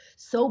just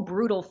so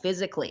brutal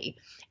physically.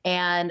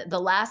 And the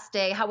last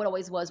day, how it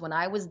always was when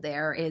I was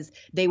there, is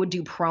they would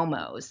do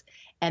promos.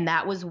 And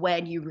that was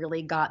when you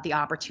really got the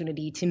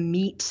opportunity to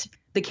meet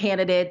the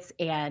candidates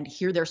and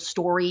hear their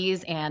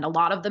stories. And a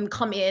lot of them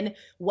come in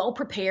well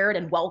prepared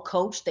and well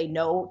coached. They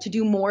know to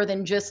do more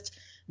than just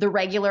the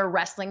regular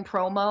wrestling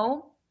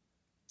promo.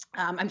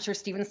 I'm sure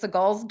Steven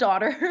Seagal's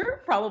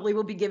daughter probably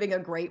will be giving a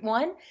great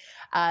one.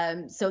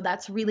 So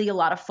that's really a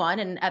lot of fun.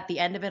 And at the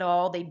end of it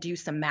all, they do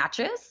some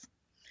matches.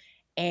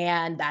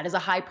 And that is a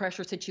high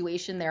pressure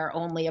situation. There are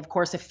only, of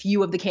course, a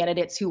few of the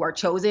candidates who are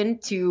chosen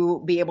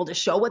to be able to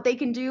show what they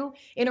can do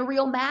in a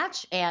real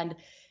match. And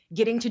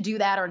getting to do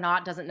that or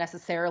not doesn't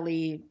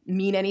necessarily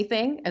mean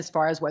anything as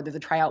far as whether the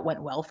tryout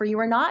went well for you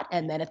or not.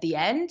 And then at the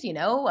end,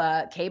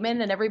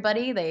 Cayman and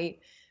everybody, they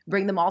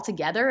bring them all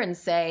together and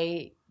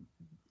say,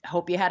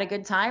 hope you had a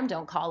good time.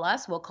 Don't call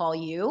us, we'll call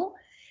you.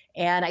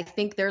 And I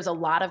think there's a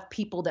lot of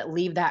people that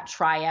leave that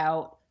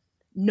tryout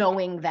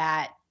knowing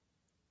that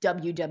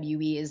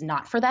WWE is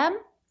not for them.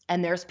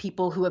 And there's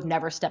people who have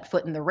never stepped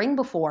foot in the ring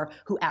before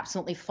who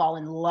absolutely fall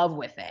in love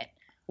with it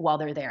while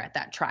they're there at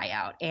that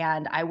tryout.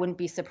 And I wouldn't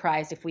be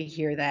surprised if we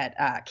hear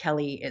that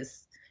Kelly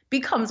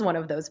becomes one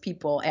of those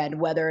people, and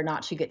whether or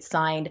not she gets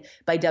signed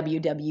by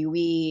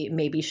WWE,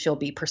 maybe she'll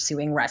be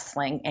pursuing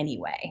wrestling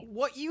anyway.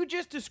 What you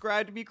just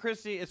described to me,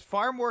 Christy, is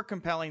far more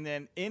compelling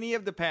than any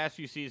of the past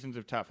few seasons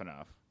of Tough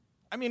Enough.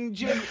 I mean,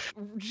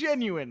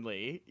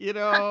 genuinely, it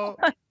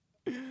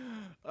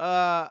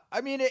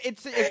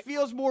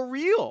feels more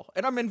real,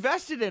 and I'm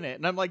invested in it.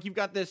 And I'm like, you've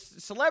got this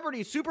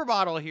celebrity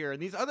supermodel here,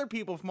 and these other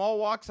people from all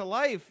walks of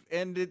life,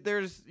 and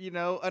there's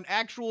an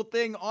actual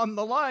thing on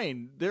the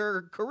line,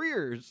 their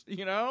careers.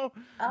 Oh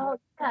yeah,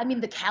 I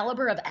mean the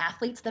caliber of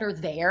athletes that are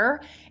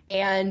there,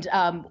 and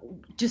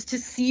just to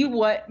see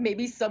what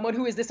maybe someone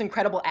who is this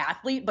incredible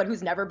athlete but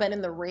who's never been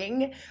in the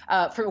ring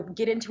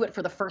get into it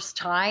for the first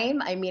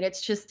time. I mean,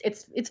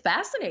 it's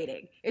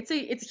fascinating.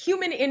 It's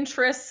human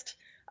interest.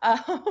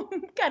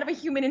 Kind of a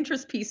human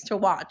interest piece to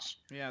watch.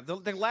 Yeah, the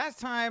last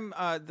time,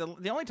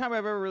 the only time I've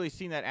ever really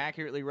seen that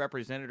accurately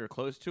represented or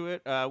close to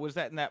it was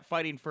that in that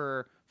Fighting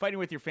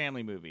with Your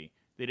Family movie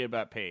they did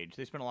about Paige.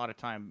 They spent a lot of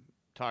time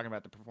talking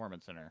about the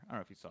Performance Center. I don't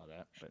know if you saw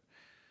that, but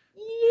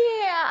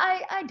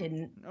yeah, I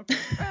didn't. Okay,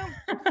 well,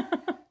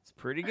 it's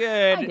pretty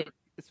good.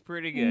 It's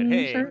pretty good.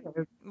 Hey, sure.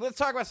 Let's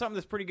talk about something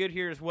that's pretty good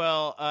here as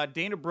well.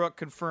 Dana Brooke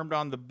confirmed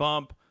on The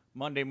Bump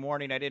Monday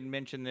morning. I didn't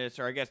mention this,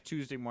 or I guess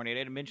Tuesday morning.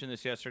 I didn't mention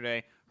this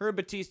yesterday. Her and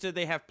Batista,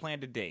 they have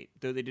planned a date,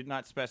 though they did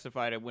not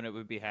specify when it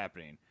would be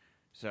happening.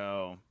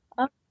 So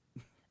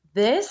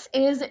this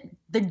is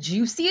the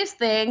juiciest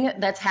thing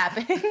that's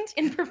happened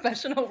in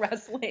professional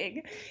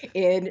wrestling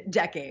in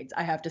decades,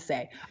 I have to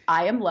say.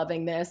 I am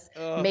loving this.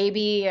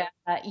 Maybe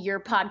your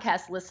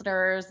podcast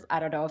listeners, I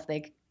don't know if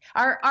they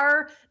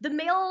are the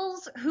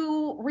males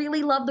who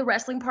really love the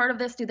wrestling part of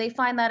this. Do they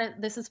find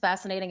that this is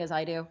fascinating as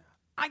I do?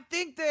 I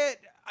think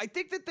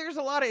that there's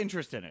a lot of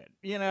interest in it.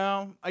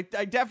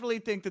 I definitely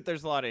think that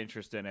there's a lot of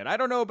interest in it. I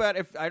don't know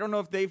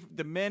if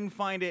the men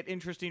find it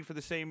interesting for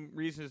the same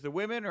reason as the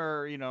women,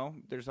 or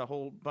there's a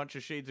whole bunch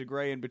of shades of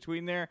gray in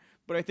between there.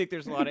 But I think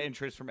there's a lot of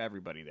interest from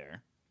everybody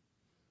there.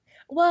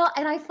 Well,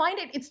 and I find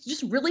it's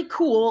just really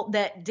cool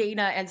that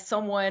Dana and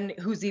someone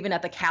who's even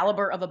at the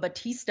caliber of a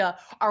Batista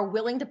are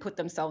willing to put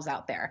themselves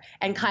out there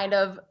and kind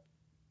of.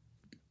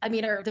 I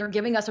mean, they're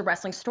giving us a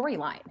wrestling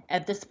storyline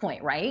at this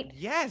point, right?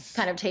 Yes.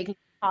 Kind of taking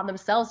on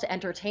themselves to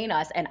entertain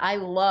us. And I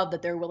love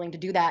that they're willing to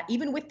do that,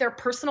 even with their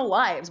personal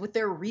lives, with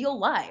their real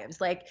lives.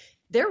 Like,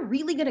 they're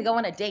really going to go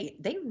on a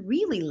date. They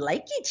really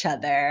like each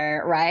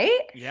other,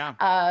 right? Yeah.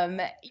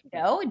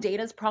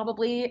 Dana's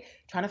probably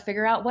trying to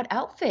figure out what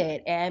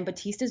outfit, and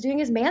Batista's doing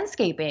his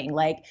manscaping.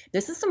 Like,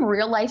 this is some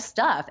real life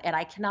stuff, and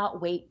I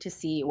cannot wait to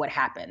see what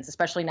happens,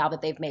 especially now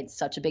that they've made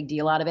such a big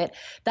deal out of it.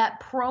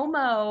 That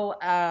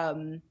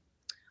promo,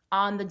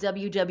 on the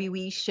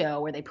WWE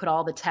show where they put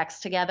all the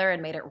text together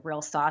and made it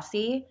real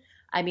saucy.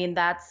 I mean,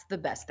 that's the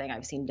best thing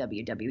I've seen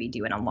WWE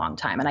do in a long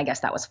time. And I guess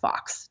that was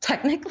Fox,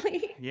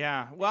 technically.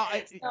 Yeah. Well,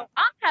 so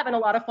I'm having a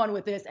lot of fun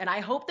with this. And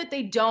I hope that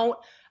they don't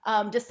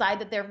decide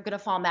that they're going to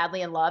fall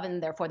madly in love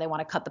and therefore they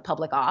want to cut the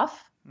public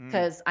off,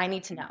 because I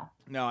need to know.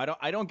 No,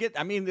 I don't get.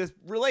 I mean, this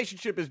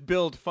relationship is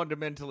built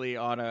fundamentally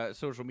on a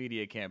social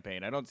media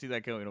campaign. I don't see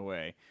that going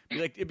away.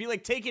 It'd be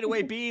like taking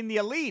away being the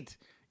elite.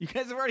 You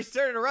guys have already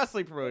started a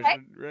wrestling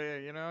promotion,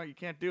 right? You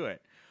can't do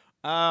it.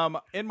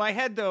 In my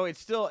head, though,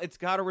 it's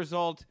got to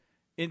result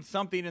in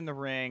something in the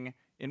ring.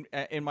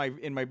 In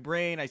my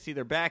brain, I see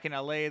they're back in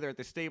LA. They're at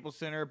the Staples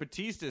Center.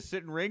 Batista's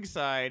sitting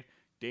ringside.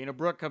 Dana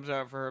Brooke comes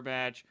out for her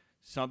match.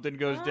 Something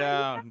goes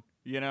down.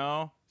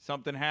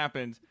 Something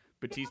happens.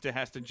 Batista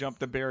has to jump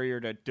the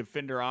barrier to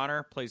defend her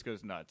honor. Place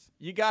goes nuts.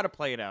 You got to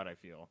play it out, I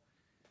feel.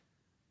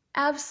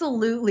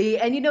 Absolutely.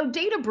 And,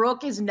 Dana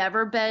Brooke has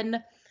never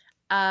been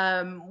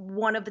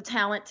one of the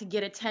talent to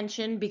get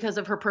attention because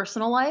of her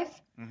personal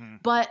life. Mm-hmm.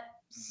 But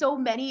so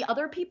many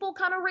other people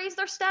kind of raise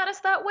their status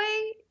that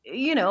way,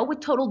 with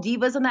Total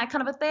Divas and that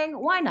kind of a thing.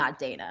 Why not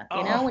Dana?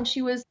 When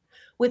she was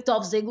with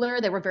Dolph Ziggler,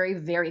 they were very,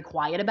 very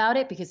quiet about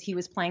it because he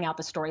was playing out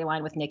the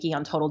storyline with Nikki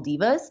on Total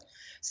Divas.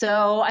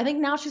 So I think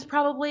now she's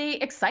probably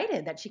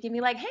excited that she can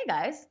be like, hey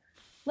guys,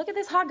 look at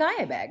this hot guy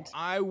I begged.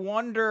 I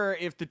wonder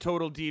if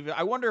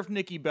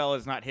Nikki Bella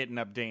is not hitting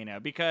up Dana,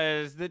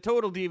 because the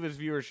Total Divas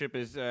viewership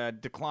has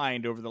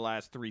declined over the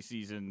last 3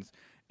 seasons.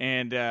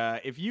 And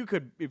if you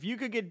could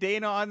get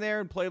Dana on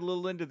there and play a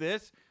little into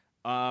this,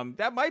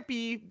 that might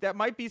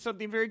be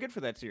something very good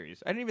for that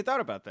series. I didn't even thought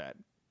about that.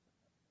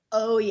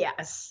 Oh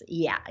yes,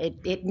 yeah,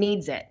 it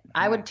needs it.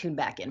 I would tune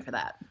back in for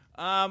that.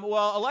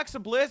 Well, Alexa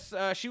Bliss,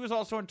 she was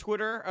also on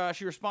Twitter.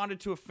 She responded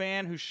to a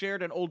fan who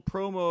shared an old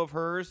promo of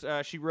hers.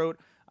 She wrote,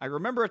 I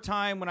remember a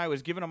time when I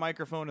was given a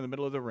microphone in the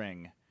middle of the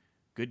ring.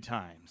 Good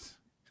times.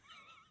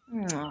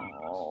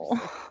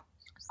 Oh.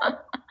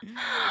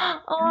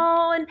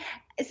 Oh, and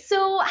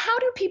so how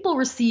do people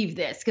receive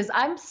this? Because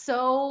I'm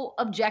so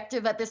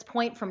objective at this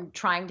point from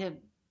trying to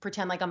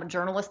pretend like I'm a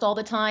journalist all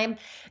the time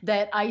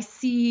that I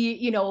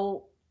see,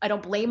 I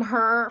don't blame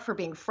her for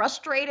being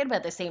frustrated, but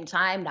at the same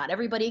time, not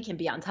everybody can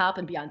be on top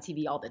and be on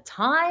TV all the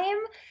time.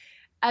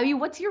 I mean,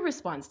 what's your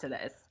response to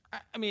this?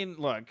 I mean,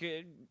 look,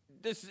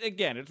 this,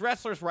 again, it's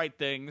wrestlers write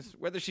things.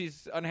 Whether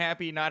she's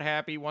unhappy, not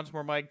happy, wants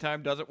more mic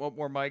time, doesn't want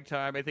more mic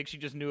time. I think she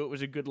just knew it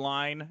was a good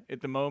line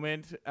at the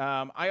moment.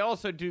 I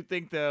also do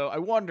think, though, I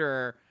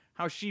wonder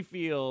how she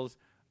feels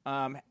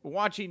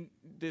watching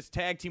this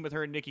tag team with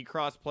her and Nikki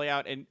Cross play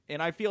out.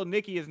 And I feel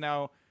Nikki is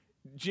now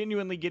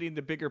genuinely getting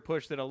the bigger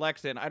push than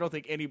Alexa. And I don't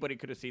think anybody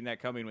could have seen that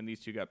coming when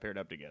these two got paired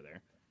up together.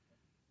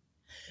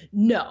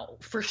 No,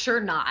 for sure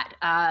not.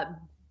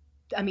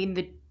 I mean,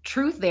 the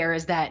truth there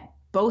is that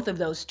both of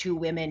those two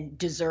women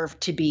deserve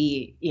to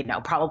be,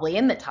 probably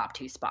in the top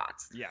two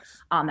spots.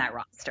 Yes. On that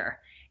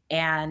roster.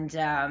 And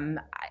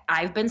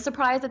I've been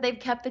surprised that they've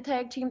kept the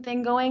tag team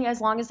thing going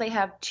as long as they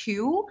have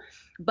two.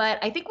 But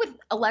I think with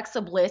Alexa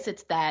Bliss,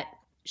 it's that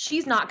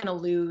she's not going to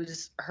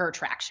lose her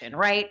traction,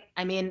 right?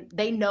 I mean,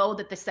 they know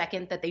that the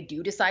second that they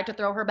do decide to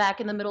throw her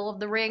back in the middle of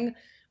the ring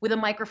with a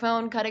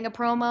microphone cutting a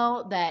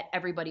promo, that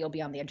everybody will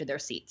be on the edge of their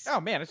seats. Oh,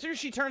 man, as soon as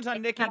she turns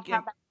on Nikki...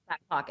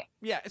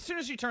 Yeah, as soon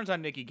as she turns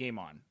on Nikki, game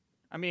on.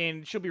 I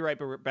mean, she'll be right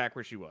back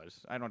where she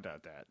was. I don't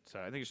doubt that. So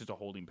I think it's just a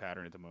holding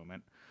pattern at the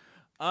moment.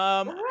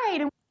 Right.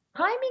 And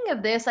timing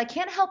of this, I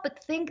can't help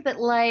but think that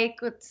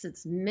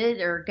it's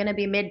going to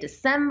be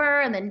mid-December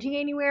and then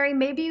January.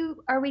 Maybe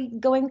are we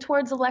going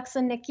towards Alexa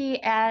and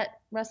Nikki at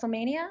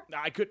WrestleMania?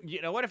 I couldn't.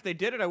 You know what? If they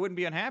did it, I wouldn't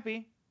be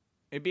unhappy.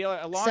 It'd be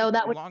a long. So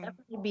that would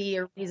definitely be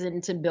a reason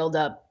to build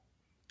up.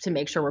 To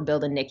make sure we're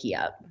building Nikki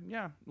up.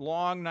 Yeah,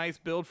 long, nice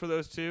build for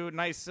those two.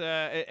 Nice,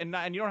 and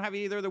you don't have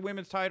either of the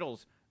women's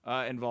titles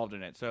involved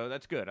in it, so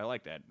that's good. I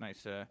like that.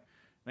 Nice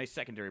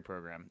secondary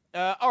program.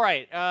 All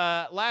right.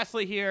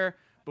 Lastly, here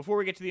before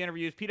we get to the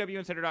interviews,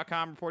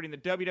 PWInsider.com reporting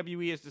that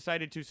WWE has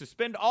decided to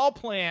suspend all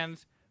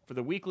plans for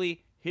the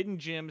weekly Hidden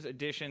Gems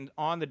edition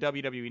on the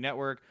WWE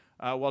Network.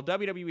 While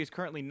WWE is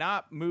currently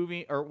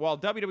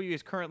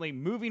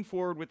moving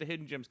forward with the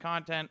Hidden Gems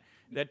content,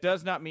 that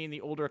does not mean the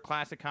older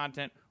classic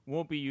content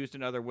won't be used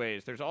in other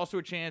ways. There's also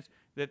a chance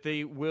that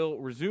they will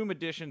resume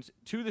additions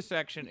to the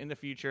section in the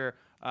future.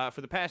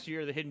 For the past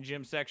year, the Hidden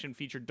Gems section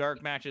featured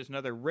dark matches and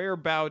other rare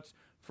bouts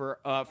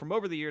from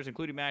over the years,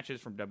 including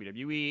matches from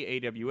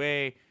WWE,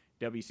 AWA,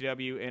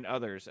 WCW, and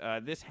others.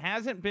 This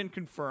hasn't been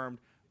confirmed,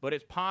 but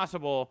it's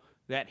possible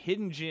that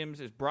Hidden Gems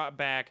is brought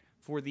back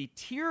for the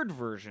tiered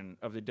version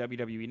of the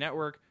WWE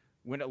Network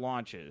when it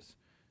launches.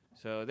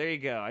 So there you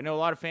go. I know a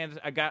lot of fans.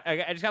 I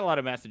just got a lot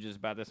of messages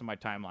about this on my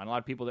timeline. A lot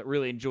of people that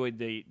really enjoyed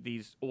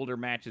these older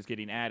matches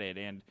getting added,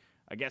 and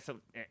I guess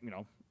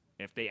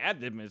if they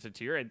add them as a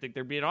tier, I think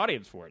there'd be an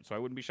audience for it. So I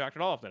wouldn't be shocked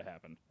at all if that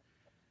happened.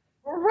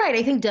 Right.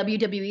 I think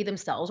WWE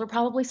themselves were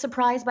probably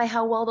surprised by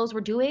how well those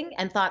were doing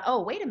and thought,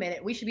 oh, wait a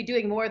minute, we should be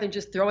doing more than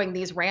just throwing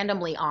these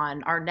randomly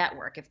on our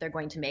network if they're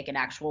going to make an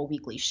actual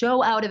weekly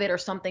show out of it or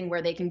something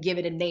where they can give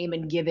it a name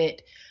and give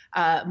it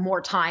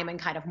more time and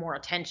kind of more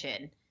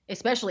attention,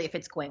 especially if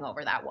it's going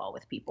over that well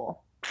with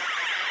people.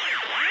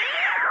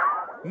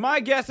 My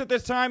guest at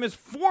this time is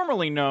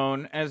formerly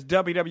known as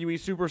WWE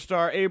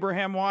superstar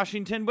Abraham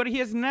Washington, but he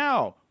has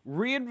now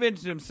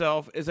reinvented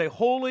himself as a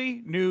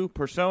wholly new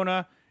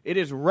persona. It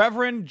is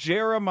Reverend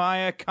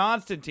Jeremiah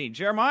Constantine.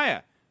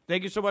 Jeremiah,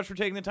 thank you so much for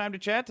taking the time to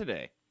chat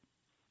today.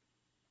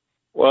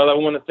 Well, I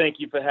want to thank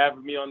you for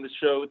having me on the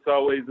show. It's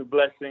always a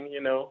blessing,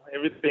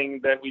 everything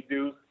that we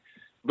do,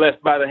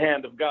 blessed by the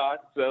hand of God,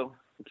 so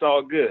it's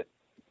all good.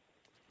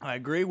 I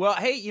agree. Well,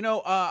 hey,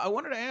 I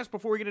wanted to ask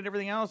before we get into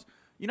everything else,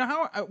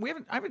 how I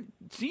haven't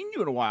seen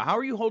you in a while. How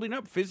are you holding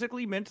up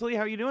physically, mentally?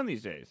 How are you doing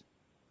these days?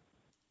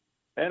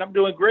 And I'm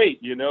doing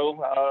great,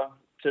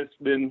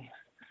 just been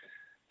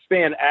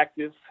staying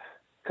active.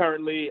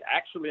 Currently,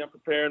 actually, I'm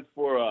preparing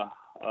for a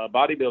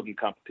bodybuilding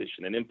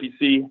competition, an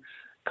NPC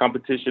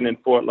competition in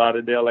Fort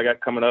Lauderdale I got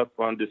coming up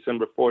on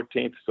December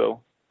 14th.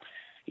 So,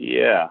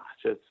 yeah,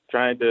 just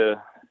trying to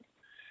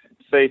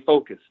stay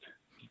focused.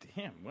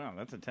 Damn, wow,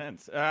 that's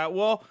intense.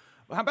 Well,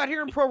 how about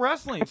here in pro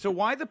wrestling? So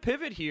why the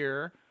pivot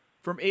here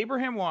from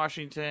Abraham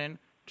Washington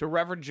to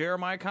Reverend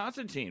Jeremiah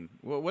Constantine?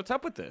 What's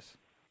up with this?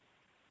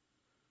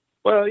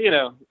 Well,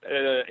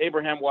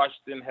 Abraham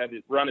Washington had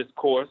run his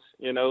course.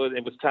 It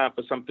was time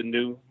for something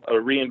new. A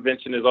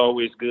reinvention is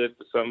always good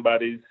for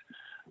somebody's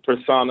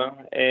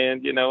persona.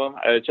 And,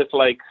 just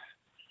like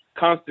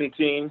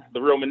Constantine,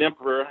 the Roman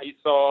emperor, he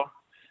saw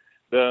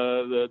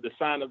the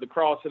sign of the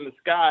cross in the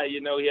sky. He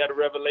had a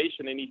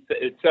revelation, and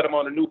it set him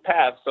on a new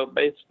path. So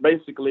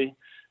basically,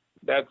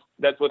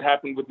 that's what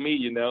happened with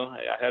me.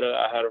 I had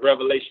a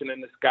revelation in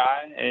the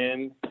sky,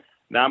 and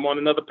now I'm on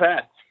another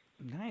path.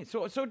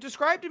 Nice. So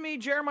describe to me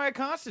Jeremiah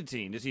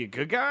Constantine. Is he a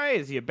good guy?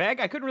 Is he a bad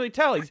guy? I couldn't really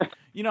tell. He's,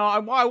 I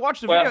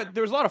watched the video.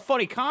 There was a lot of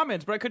funny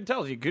comments, but I couldn't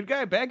tell. Is he a good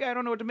guy, a bad guy? I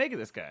don't know what to make of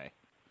this guy.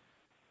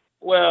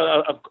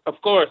 Well,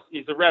 of course,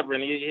 he's a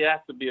reverend. He has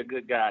to be a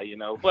good guy,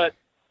 But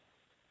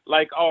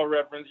like all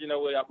reverends,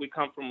 we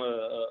come from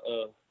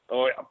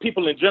or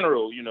people in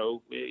general,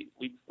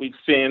 we've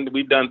sinned.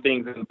 We've done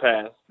things in the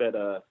past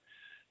that,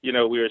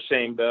 we're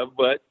ashamed of.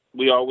 But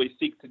we always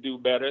seek to do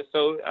better.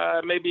 So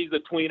maybe he's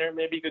a tweener.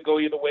 Maybe he could go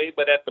either way.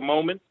 But at the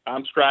moment,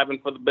 I'm striving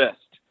for the best.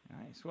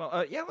 Nice.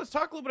 Well, let's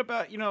talk a little bit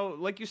about,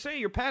 like you say,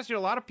 your past. A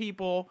lot of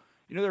people,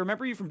 they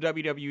remember you from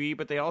WWE,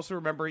 but they also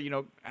remember,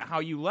 how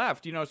you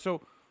left.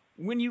 So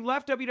when you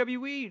left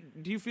WWE,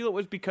 do you feel it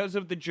was because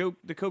of the joke,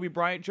 the Kobe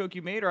Bryant joke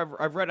you made?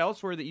 Or I've read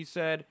elsewhere that you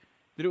said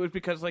that it was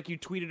because, like, you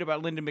tweeted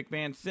about Lyndon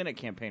McMahon's Senate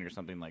campaign or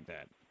something like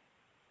that.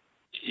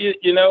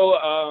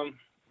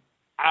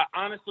 I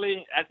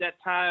honestly, at that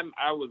time,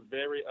 I was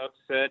very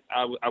upset.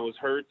 I was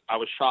hurt. I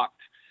was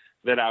shocked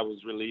that I was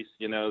released,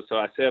 So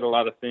I said a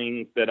lot of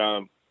things that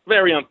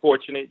very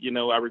unfortunate.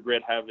 I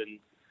regret having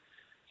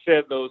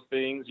said those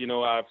things.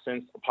 I've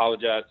since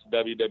apologized to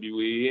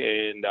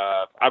WWE, and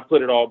I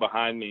put it all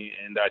behind me,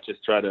 and I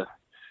just try to,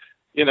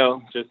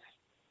 just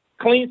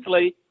clean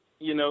slate,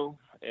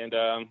 and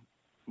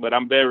but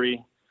I'm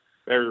very,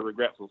 very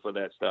regretful for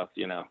that stuff,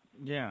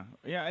 Yeah,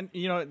 and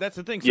that's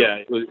the thing. So yeah,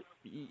 it was,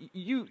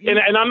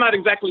 and I'm not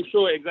exactly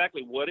sure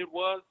exactly what it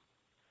was.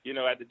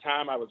 At the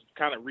time I was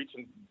kind of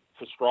reaching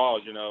for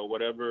straws,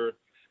 whatever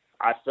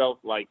I felt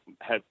like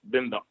had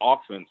been the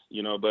offense,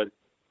 but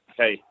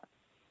hey,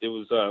 it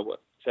was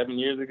 7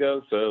 years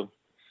ago, so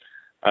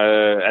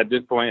at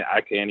this point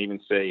I can't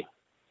even say.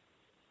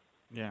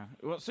 Yeah,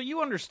 well, so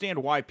you understand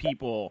why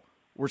people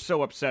were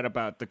so upset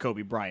about the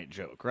Kobe Bryant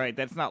joke, right?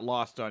 That's not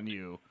lost on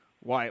you.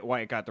 Why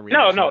it got the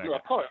reaction? No,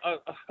 of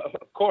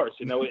course,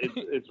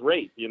 it's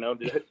rape,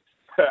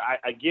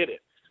 I get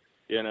it,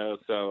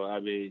 So I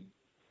mean,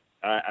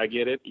 I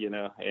get it, and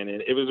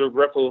it was a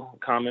regretful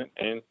comment,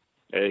 and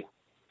hey,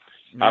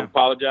 yeah. I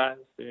apologize,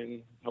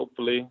 and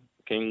hopefully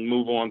can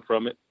move on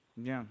from it.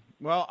 Yeah.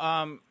 Well,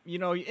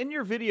 in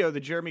your video,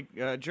 the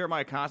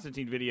Jeremiah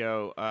Constantine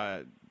video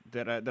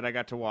that I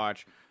got to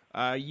watch,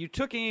 you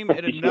took aim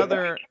at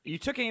another. You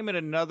took aim at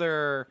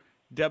another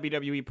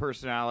WWE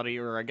personality,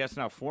 or I guess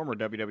now former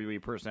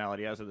WWE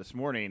personality as of this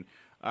morning,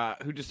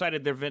 who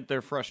decided to vent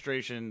their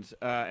frustrations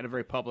in a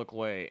very public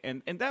way,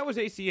 and that was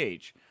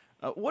ACH.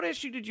 What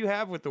issue did you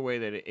have with the way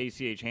that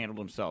ACH handled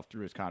himself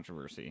through his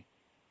controversy?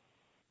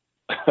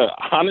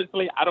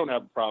 Honestly, I don't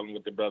have a problem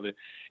with the brother.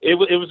 It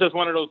was just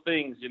one of those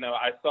things,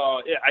 I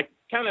saw. I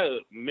kind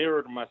of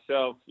mirrored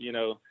myself,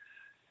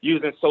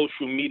 using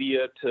social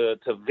media to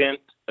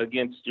vent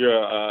against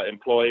your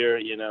employer,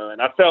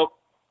 and I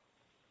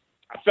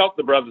felt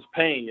the brother's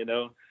pain,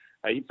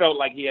 he felt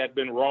like he had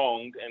been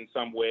wronged in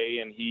some way,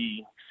 and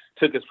he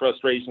took his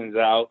frustrations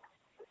out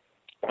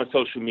on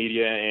social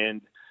media.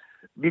 And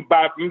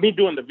by me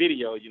doing the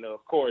video,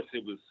 of course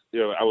it was,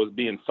 I was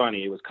being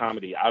funny. It was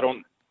comedy. I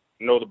don't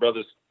know the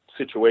brother's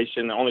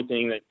situation. The only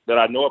thing that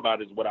I know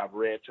about is what I've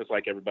read, just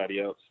like everybody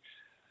else.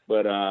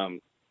 But, I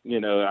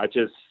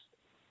just,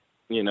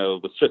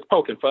 was just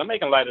poking fun,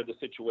 making light of the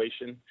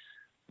situation.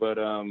 But,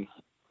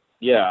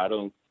 yeah, I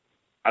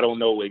don't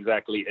know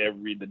exactly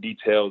the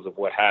details of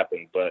what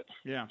happened, but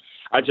yeah,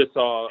 I just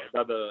saw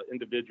another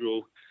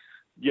individual,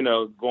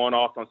 going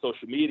off on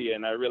social media,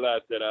 and I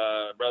realized that,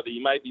 brother,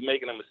 you might be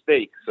making a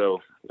mistake. So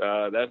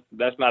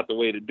that's not the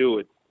way to do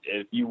it.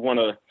 If you want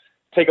to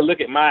take a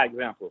look at my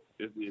example,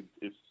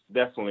 it's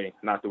definitely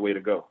not the way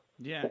to go.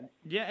 Yeah.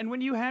 And when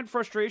you had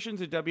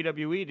frustrations at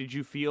WWE, did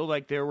you feel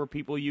like there were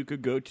people you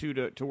could go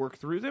to work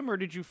through them, or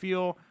did you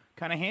feel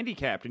kind of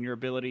handicapped in your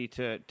ability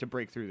to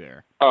break through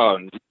there? Oh,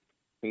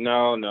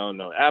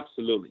 no,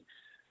 absolutely.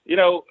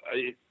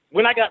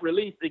 When I got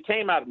released, it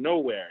came out of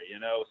nowhere,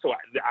 so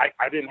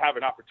I didn't have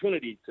an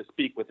opportunity to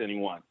speak with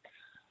anyone.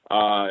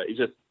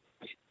 It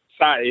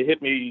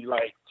hit me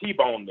like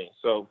T-boned me.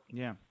 So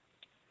yeah.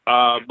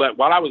 But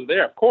while I was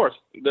there, of course,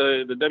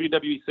 the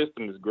WWE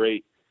system is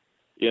great.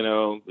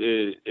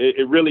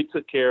 It really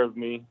took care of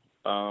me.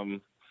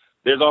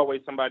 There's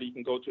always somebody you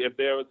can go to. If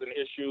there was an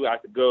issue, I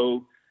could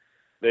go.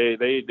 They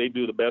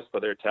do the best for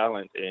their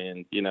talent,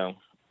 and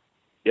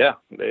yeah,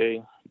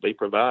 they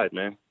provide,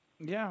 man.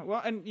 Yeah,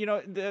 well, and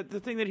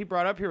the thing that he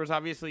brought up here was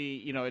obviously,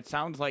 it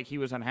sounds like he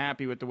was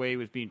unhappy with the way he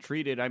was being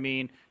treated. I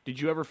mean, did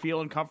you ever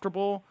feel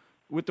uncomfortable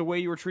with the way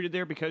you were treated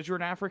there because you're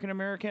an African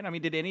American? I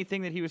mean, did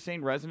anything that he was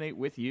saying resonate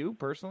with you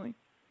personally?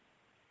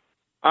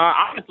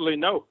 Honestly,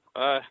 no.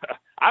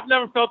 I've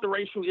never felt a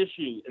racial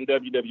issue in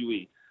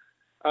WWE.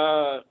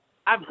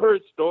 I've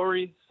heard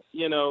stories,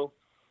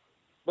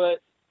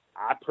 but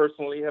I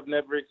personally have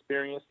never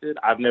experienced it.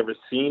 I've never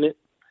seen it,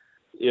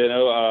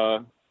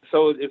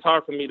 so it's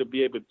hard for me to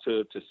be able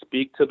to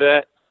speak to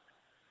that.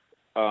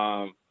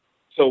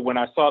 So when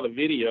I saw the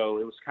video,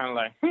 it was kind of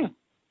like,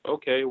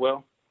 okay,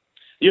 well,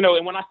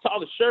 and when I saw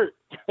the shirt,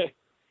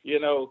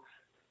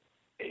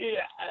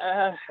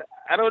 Yeah,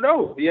 I don't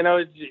know.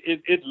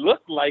 It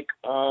looked like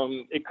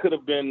it could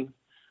have been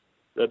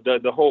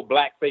the whole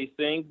blackface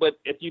thing. But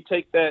if you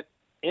take that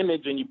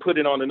image and you put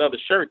it on another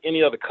shirt,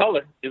 any other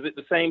color, is it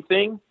the same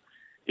thing?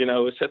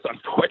 It's just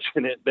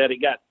unfortunate that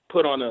it got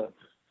put on a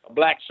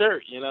black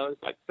shirt.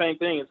 It's like the same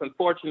thing. It's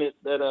unfortunate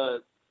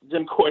that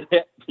Jim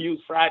Cornette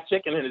used fried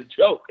chicken in his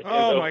joke.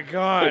 Oh my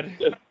God.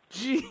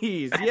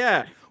 Jeez,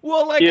 yeah.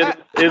 Well, like,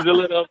 is a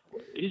little.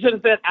 He should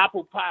have said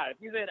apple pie. If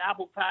he said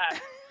apple pie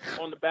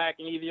on the back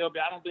in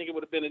Ethiopia, I don't think it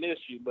would have been an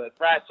issue. But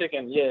fried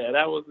chicken,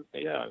 that was,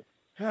 yeah.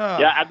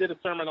 Yeah, I did a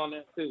sermon on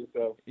that too.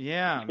 So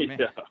yeah,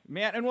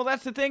 man, and well,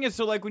 that's the thing is,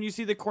 so like when you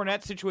see the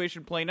Cornette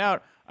situation playing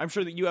out, I'm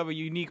sure that you have a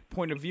unique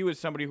point of view as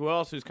somebody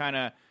who's kind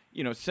of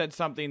said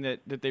something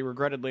that they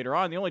regretted later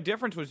on. The only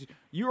difference was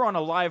you were on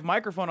a live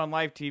microphone on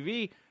live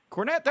TV.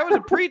 Cornette, that was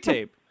a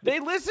pre-tape. They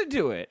listened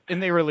to it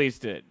and they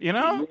released it.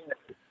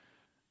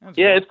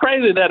 Yeah, it's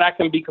crazy that I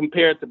can be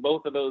compared to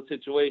both of those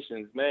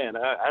situations. Man,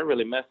 I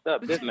really messed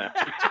up, didn't I?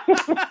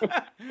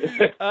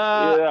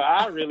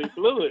 I really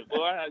blew it,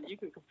 boy. You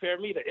can compare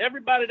me to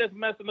everybody that's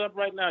messing up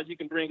right now. You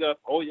can bring up,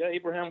 oh, yeah,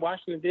 Abraham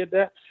Washington did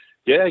that.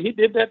 Yeah, he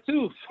did that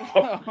too.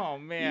 Oh,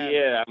 man.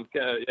 Yeah,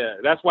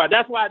 That's why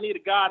I need a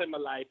God in my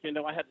life.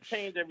 I had to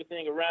change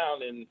everything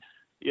around and,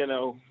 get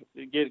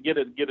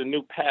a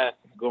new path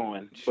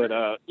going. Sure.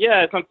 But,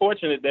 it's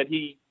unfortunate that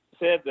he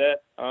said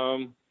that.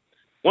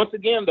 Once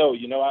again, though,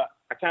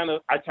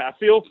 I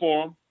feel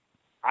for him.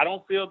 I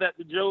don't feel that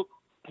the joke,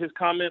 his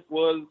comment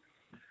was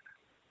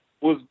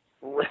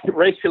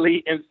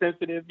racially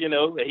insensitive.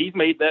 He's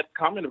made that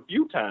comment a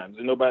few times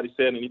and nobody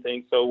said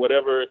anything. So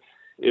whatever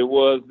it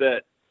was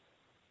that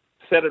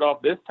set it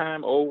off this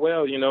time, oh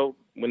well.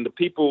 When the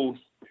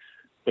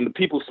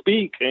people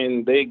speak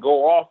and they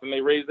go off and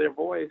they raise their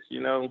voice,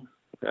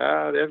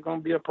 there's going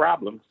to be a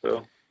problem.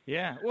 So.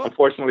 Yeah. Well,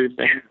 unfortunately,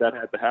 that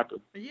had to happen.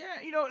 Yeah.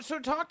 So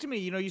talk to me.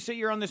 You say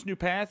you're on this new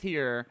path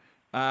here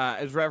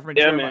as Reverend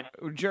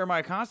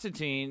Jeremiah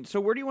Constantine.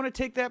 So where do you want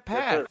to take that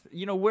path?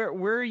 Yes, where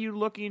are you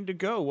looking to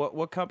go?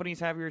 What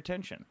companies have your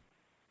attention?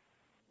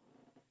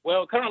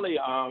 Well, currently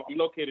I'm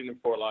located in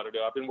Fort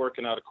Lauderdale. I've been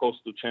working out of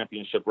Coastal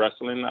Championship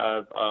Wrestling.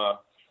 I've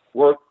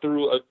worked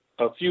through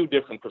a few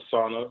different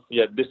personas.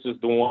 Yet this is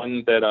the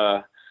one that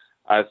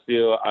I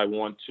feel I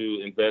want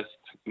to invest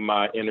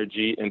my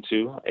energy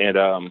into,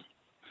 and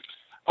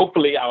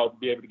hopefully I'll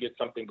be able to get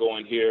something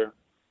going here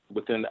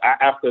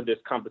after this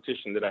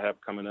competition that I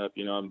have coming up.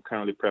 I'm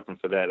currently prepping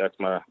for that. That's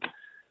my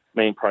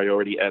main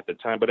priority at the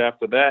time. But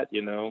after that,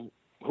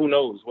 who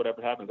knows?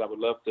 Whatever happens, I would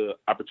love the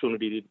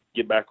opportunity to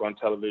get back on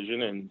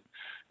television and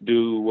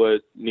do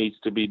what needs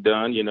to be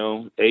done.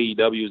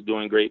 AEW is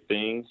doing great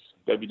things.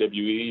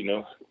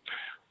 WWE,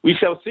 we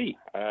shall see.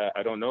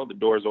 I don't know. The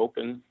door's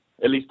open,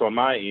 at least on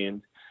my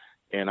end.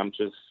 And I'm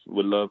just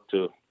would love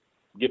to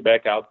get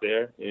back out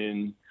there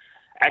and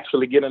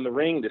actually get in the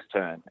ring this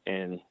time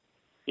and,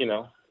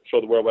 show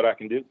the world what I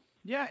can do.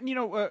 Yeah.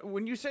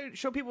 When you say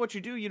show people what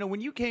you do,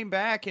 when you came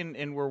back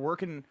and were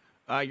working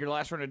your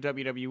last run at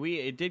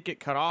WWE, it did get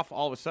cut off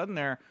all of a sudden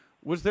there.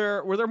 Were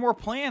there more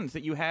plans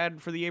that you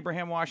had for the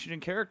Abraham Washington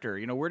character?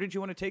 Where did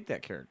you want to take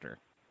that character?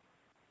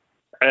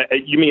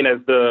 You mean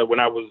when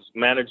I was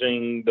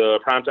managing the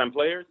Primetime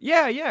Players?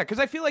 Yeah, because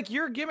I feel like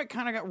your gimmick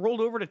kind of got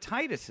rolled over to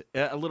Titus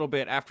a little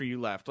bit after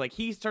you left. Like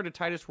he started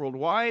Titus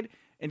Worldwide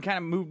and kind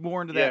of moved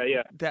more into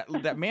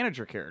that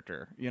manager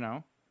character,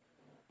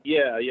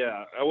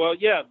 Yeah. Well,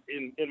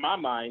 in my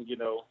mind,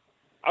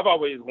 I've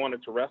always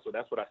wanted to wrestle.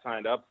 That's what I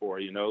signed up for,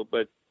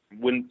 But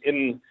when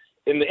in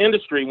the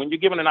industry, when you're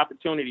given an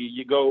opportunity,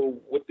 you go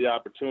with the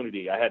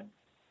opportunity. I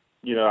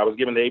was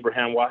given the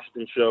Abraham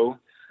Washington show.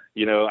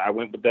 I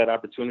went with that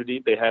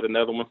opportunity. They had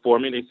another one for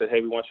me. They said,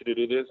 hey, we want you to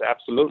do this.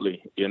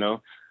 Absolutely,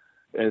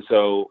 And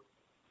so,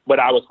 but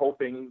I was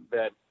hoping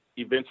that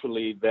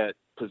eventually that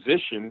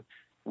position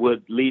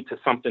would lead to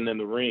something in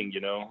the ring,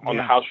 on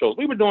the house shows.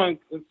 We were doing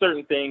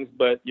certain things,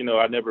 but,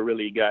 I never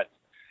really got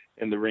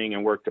in the ring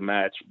and worked a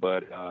match.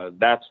 But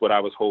that's what I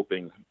was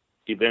hoping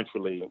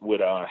eventually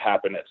would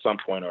happen at some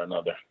point or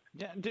another.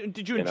 Yeah.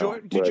 Did you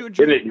enjoy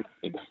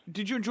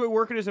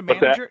working as a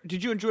manager?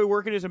 Did you enjoy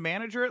working as a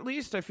manager at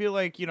least? I feel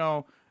like,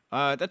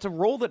 that's a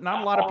role that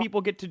not a lot of people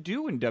get to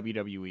do in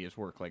WWE is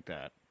work like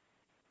that.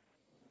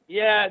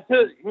 Yeah,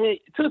 to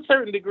a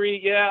certain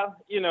degree, yeah,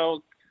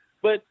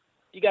 but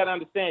you got to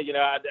understand,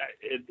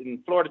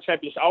 in Florida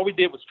Championship, all we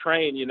did was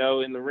train,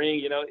 in the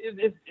ring,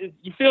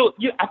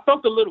 I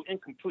felt a little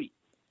incomplete.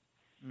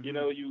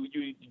 Mm-hmm.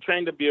 You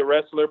trained to be a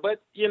wrestler,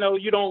 but,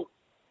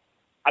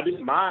 I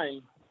didn't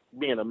mind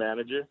being a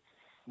manager,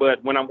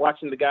 but when I'm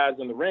watching the guys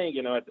in the ring,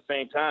 at the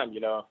same time,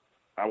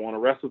 I want to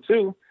wrestle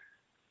too,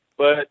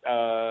 but,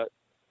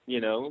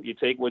 you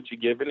take what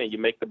you're given and you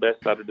make the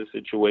best out of the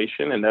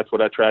situation. And that's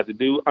what I tried to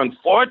do.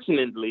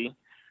 Unfortunately,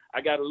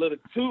 I got a little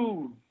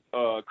too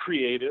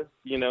creative,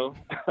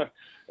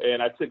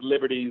 and I took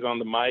liberties on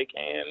the mic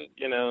and,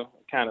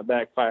 kind of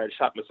backfired,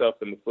 shot myself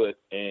in the foot,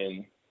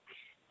 and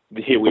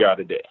here we are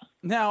today.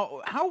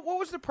 Now, what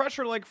was the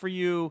pressure like for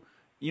you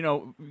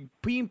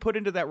being put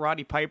into that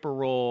Roddy Piper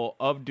role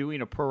of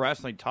doing a pro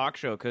wrestling talk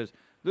show, because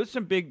there's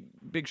some big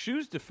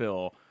shoes to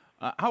fill.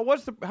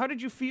 How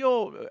did you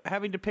feel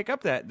having to pick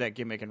up that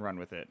gimmick and run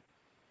with it?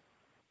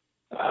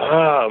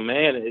 Oh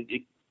man,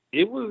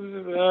 it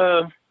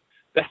was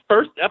that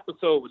first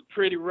episode was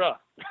pretty rough.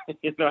 I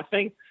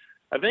think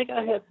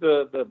I had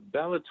the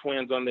Bella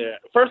Twins on there.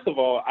 First of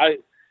all, I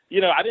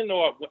didn't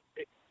know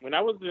when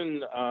I was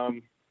in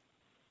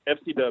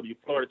FCW,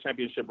 Florida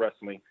Championship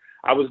Wrestling.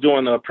 I was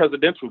doing a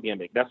presidential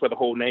gimmick. That's where the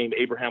whole name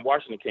Abraham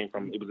Washington came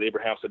from. It was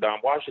Abraham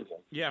Saddam Washington.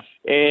 Yeah.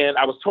 And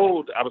I was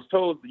told, you're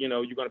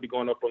going to be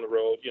going up on the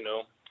road,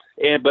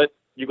 but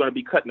you're going to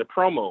be cutting a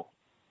promo.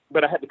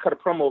 But I had to cut a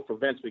promo for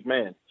Vince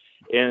McMahon.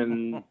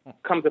 And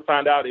come to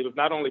find out, it was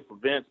not only for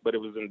Vince, but it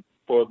was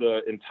for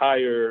the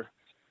entire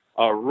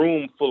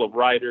room full of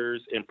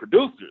writers and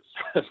producers.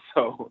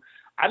 So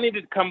I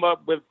needed to come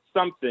up with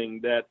something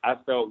that I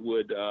felt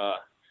would, blow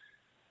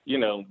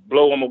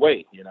them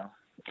away,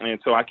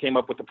 And so I came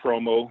up with the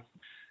promo,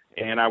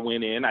 and I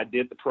went in. I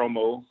did the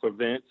promo for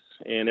Vince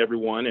and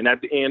everyone. And at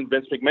the end,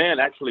 Vince McMahon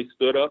actually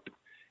stood up.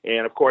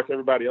 And, of course,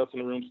 everybody else in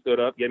the room stood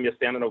up, gave me a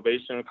standing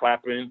ovation,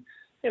 clapping.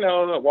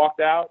 I walked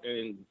out,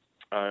 and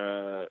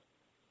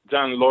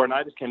John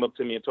Laurinaitis came up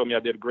to me and told me I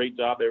did a great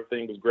job.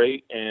 Everything was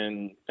great.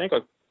 And I think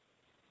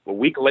a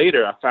week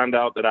later, I found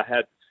out that I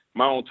had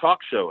my own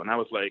talk show. And I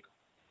was like,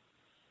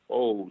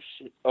 oh,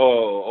 shit.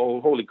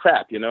 Oh, holy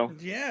crap,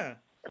 Yeah.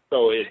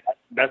 So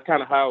that's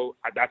kind of how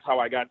I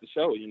got the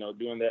show,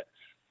 doing that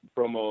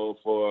promo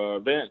for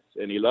Vince,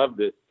 and he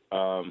loved it.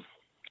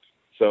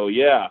 So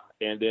yeah,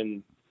 and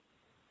then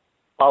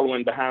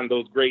following behind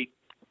those great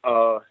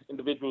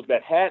individuals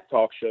that had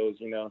talk shows,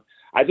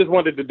 I just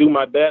wanted to do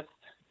my best.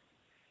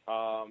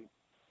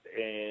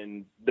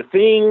 And the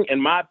thing,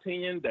 in my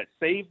opinion, that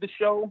saved the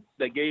show,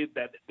 that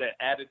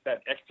added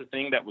that extra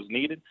thing that was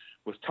needed,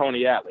 was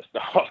Tony Atlas,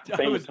 the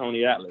famous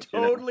Tony Atlas.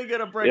 Totally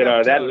gonna bring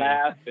up that Tony.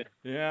 laugh.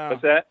 Yeah.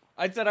 What's that?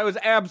 I said I was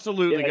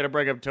absolutely gonna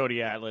bring up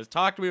Tony Atlas.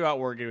 Talk to me about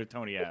working with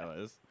Tony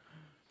Atlas.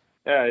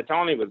 Yeah,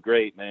 Tony was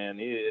great, man.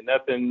 He had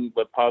nothing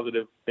but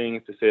positive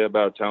things to say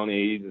about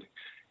Tony.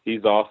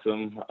 He's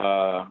awesome.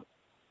 I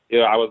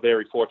was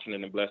very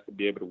fortunate and blessed to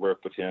be able to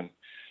work with him.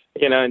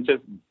 And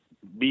just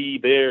be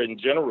there in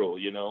general,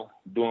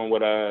 doing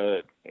what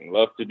I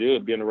love to do,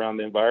 being around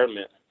the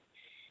environment.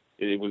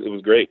 It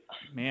was great.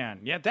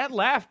 Man, yeah, that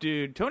laugh,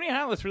 dude. Tony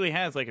Atlas really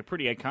has like a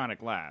pretty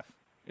iconic laugh.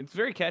 It's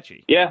very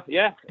catchy. Yeah.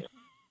 That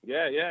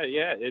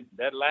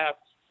laugh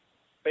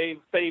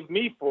saved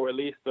me for at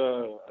least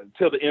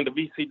until the end of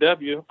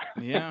ECW.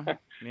 Yeah.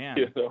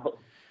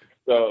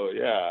 So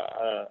yeah,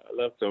 I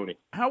love Tony.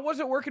 How was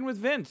it working with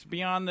Vince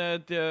beyond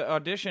the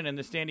audition and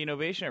the standing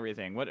ovation,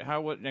 everything?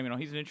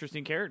 He's an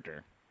interesting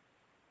character.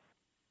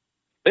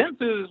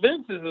 Vince is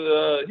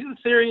he's a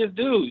serious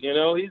dude.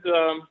 He's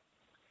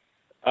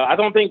I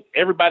don't think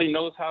everybody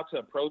knows how to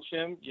approach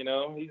him.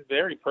 He's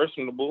very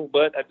personable,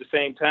 but at the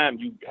same time,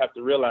 you have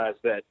to realize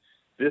that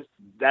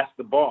that's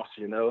the boss.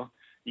 You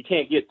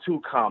can't get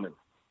too common.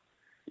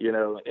 And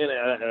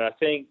I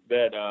think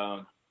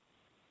that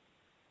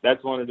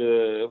that's one of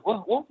the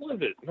what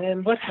was it,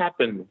 man? What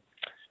happened?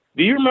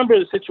 Do you remember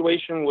the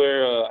situation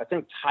where I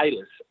think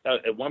Titus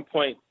at one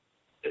point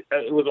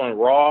it was on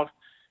Raw?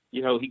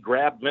 He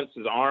grabbed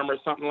Vince's arm or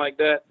something like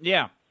that.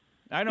 Yeah,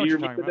 I know. Do you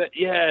remember that?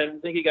 Yeah, I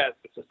think he got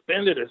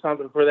suspended or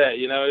something for that.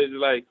 It's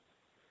like,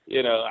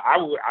 I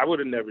would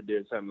have never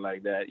did something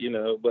like that.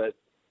 But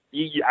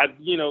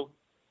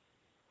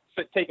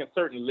taking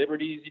certain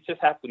liberties, you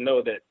just have to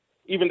know that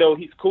even though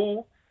he's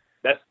cool,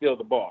 that's still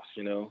the boss.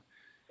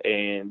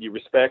 And you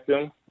respect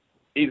him.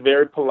 He's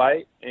very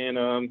polite.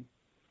 And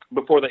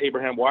before the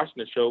Abraham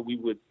Washington show, he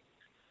would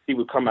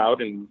come out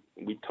and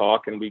we'd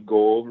talk and we'd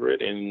go over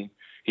it, and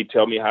he'd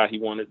tell me how he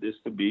wanted this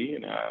to be,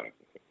 and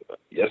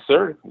yes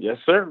sir,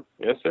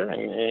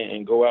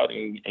 and go out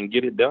and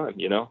get it done.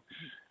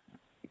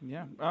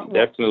 Yeah,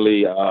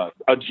 definitely a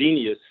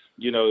genius.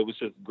 It was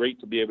just great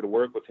to be able to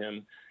work with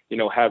him.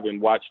 Having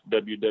watched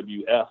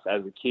WWF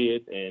as a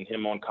kid and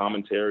him on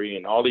commentary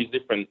and all these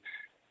different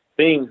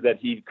things that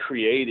he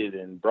created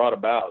and brought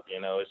about.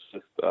 It's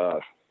just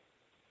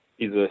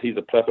he's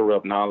a plethora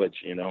of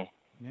knowledge. Yeah,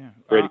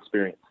 great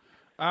experience.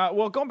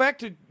 Well, going back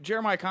to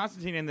Jeremiah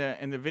Constantine in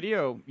the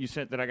video you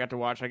sent that I got to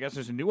watch, I guess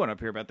there's a new one up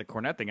here about the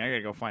Cornette thing. I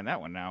gotta go find that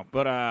one now.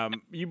 But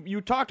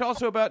you talked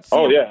also about CM.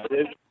 Oh yeah,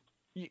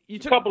 you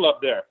took a couple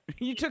up there.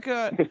 You took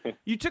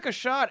a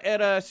shot at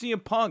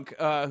CM Punk,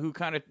 who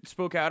kind of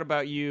spoke out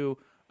about you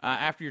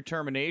after your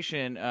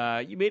termination.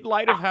 You made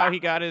light of how he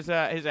got his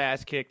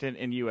ass kicked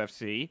in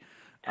UFC.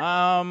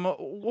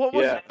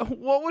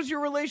 What was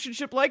your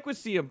relationship like with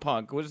CM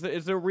Punk?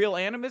 Is there real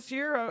animus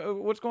here?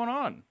 What's going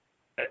on?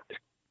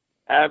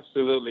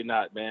 Absolutely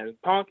not, man.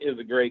 Punk is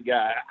a great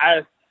guy.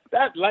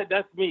 That's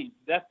me.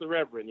 That's the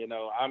Reverend.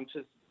 I'm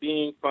just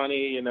being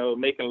funny.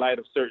 Making light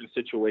of certain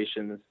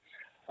situations.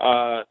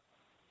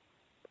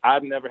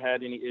 I've never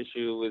had any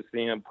issue with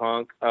CM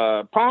Punk.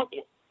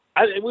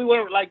 We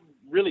weren't like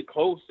really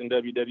close in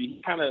WWE. He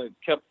kind of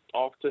kept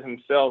off to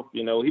himself.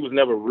 You know, he was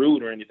never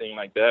rude or anything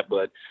like that,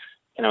 but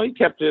you know, he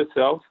kept to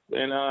himself.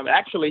 And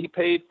actually, he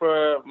paid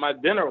for my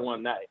dinner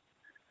one night.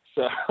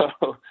 So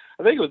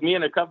I think it was me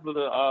and a couple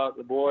of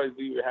the boys.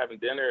 We were having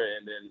dinner,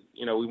 and then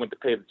you know we went to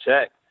pay the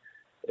check,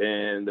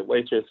 and the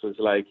waitress was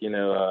like, you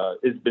know,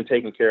 it's been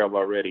taken care of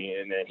already.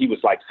 And then he was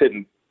like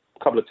sitting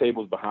a couple of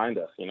tables behind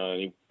us, you know,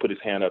 and he put his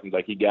hand up and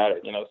like he got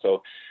it, you know.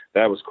 So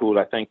that was cool.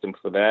 I thanked him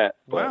for that.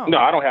 Wow. But no,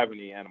 I don't have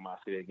any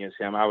animosity against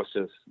him. I was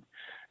just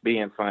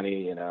being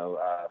funny, you know.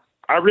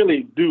 I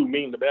really do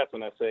mean the best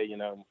when I say, you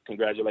know,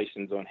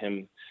 congratulations on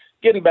him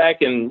getting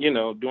back and, you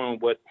know, doing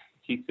what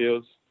he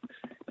feels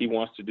he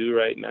wants to do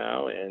right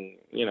now. And,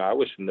 you know, I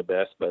wish him the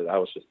best, but I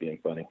was just being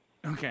funny.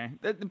 Okay.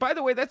 By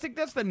the way, that's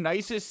the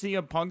nicest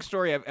CM Punk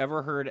story I've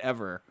ever heard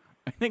ever.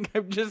 I think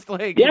I'm just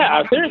like...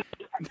 Yeah, seriously.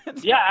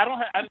 Yeah,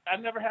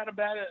 I've never had a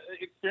bad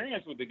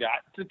experience with the guy.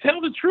 To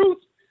tell the truth,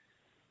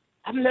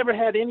 I've never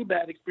had any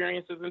bad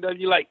experiences in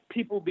W. Like,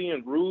 people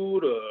being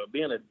rude or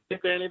being a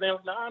dick or anything.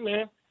 Nah,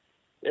 man.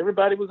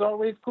 Everybody was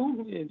always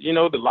cool. You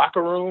know, the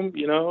locker room,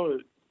 you know.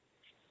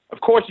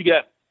 Of course, you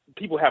got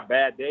people have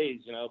bad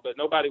days, you know, but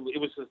nobody, it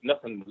was just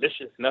nothing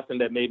malicious, nothing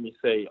that made me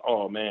say,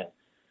 oh, man,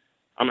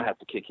 I'm going to have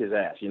to kick his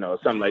ass, you know,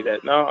 something like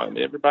that. No,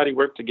 everybody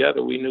worked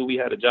together. We knew we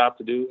had a job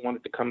to do,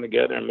 wanted to come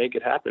together and make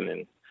it happen.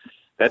 And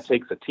that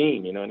takes a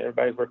team, you know, and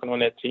everybody's working on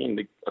that team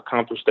to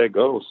accomplish that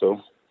goal. So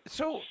it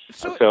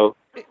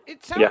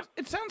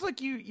sounds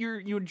like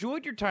you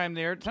enjoyed your time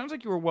there. It sounds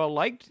like you were well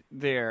liked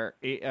there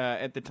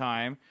at the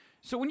time.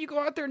 So when you go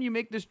out there and you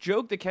make this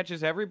joke that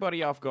catches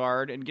everybody off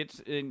guard and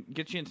gets you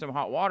in some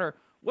hot water,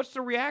 what's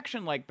the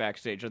reaction like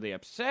backstage? Are they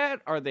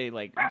upset? Are they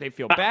like they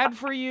feel bad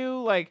for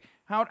you? Like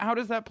how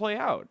does that play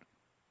out?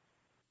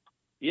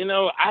 You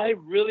know,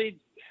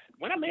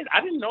 when I made it,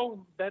 I didn't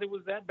know that it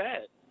was that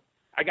bad.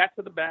 I got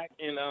to the back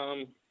and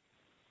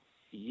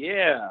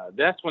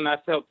that's when I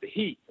felt the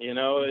heat. You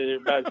know,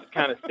 everybody was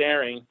kind of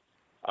staring.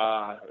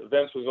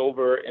 Vince was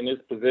over in his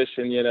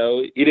position. You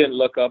know, he didn't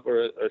look up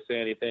or say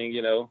anything.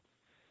 You know.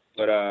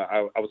 But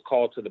I was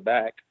called to the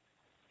back,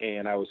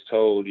 and I was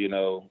told, you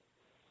know,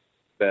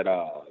 that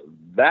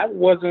that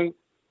wasn't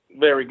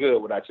very good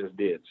what I just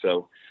did.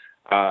 So,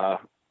 and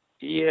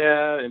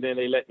then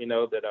they let me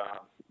know that,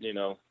 you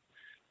know,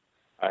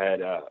 I had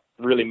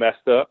really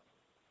messed up.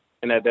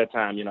 And at that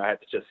time, you know, I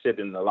had to just sit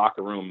in the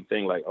locker room and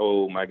think like,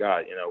 oh, my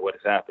God, you know, what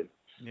has happened?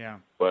 Yeah.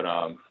 But,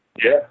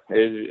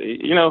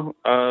 you know,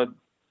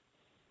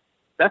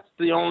 that's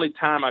the only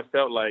time I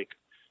felt like,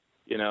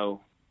 you know,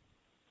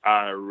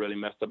 I really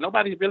messed up.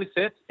 Nobody really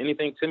said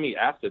anything to me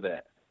after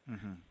that.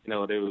 Mm-hmm. You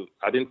know,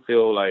 I didn't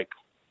feel like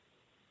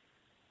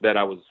that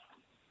I was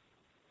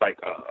like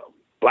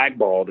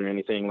blackballed or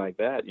anything like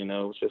that. You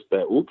know, it's just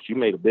that, oops, you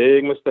made a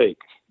big mistake.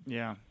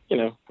 Yeah. You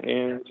know,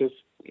 and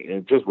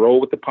just roll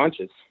with the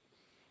punches.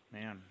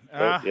 Man.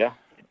 Yeah.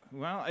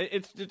 Well,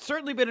 it's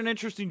certainly been an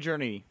interesting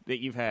journey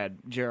that you've had,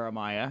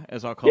 Jeremiah,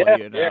 as I'll call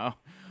you now.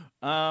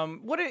 Yeah.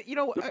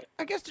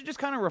 I guess to just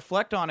kind of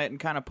reflect on it and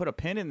kind of put a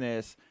pin in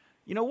this.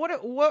 You know, what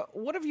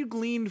have you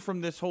gleaned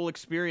from this whole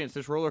experience,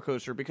 this roller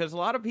coaster? Because a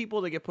lot of people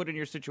that get put in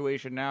your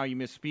situation now, you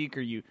misspeak or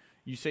you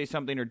say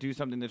something or do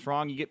something that's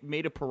wrong, you get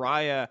made a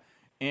pariah,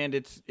 and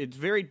it's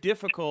very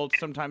difficult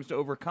sometimes to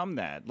overcome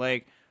that.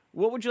 Like,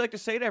 what would you like to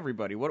say to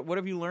everybody? What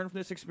have you learned from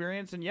this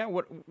experience? And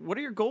what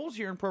are your goals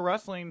here in pro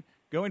wrestling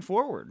going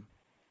forward?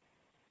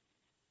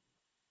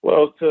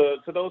 Well, to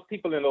those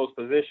people in those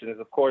positions,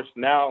 of course,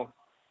 now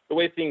the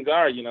way things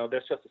are, you know,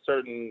 there's just a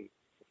certain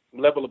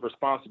level of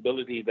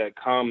responsibility that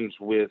comes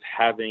with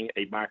having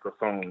a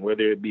microphone,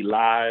 whether it be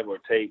live or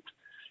taped.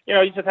 You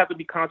know, you just have to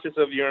be conscious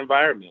of your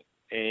environment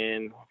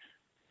and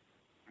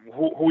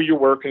who you're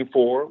working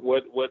for,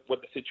 what the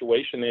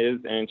situation is,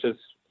 and just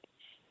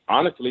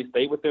honestly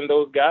stay within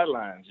those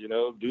guidelines. You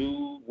know,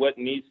 do what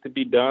needs to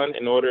be done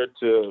in order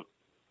to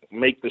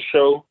make the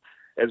show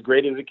as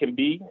great as it can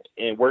be,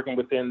 and working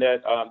within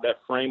that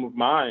frame of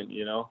mind.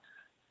 You know,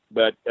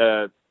 but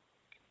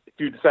if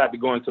you decide to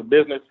go into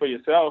business for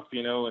yourself,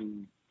 you know,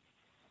 and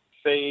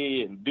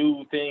say and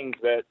do things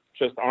that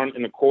just aren't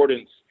in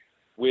accordance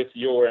with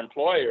your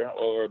employer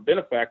or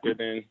benefactor,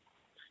 then,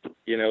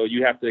 you know,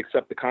 you have to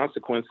accept the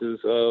consequences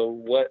of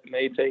what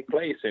may take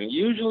place. And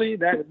usually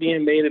that's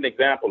being made an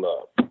example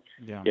of,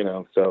 you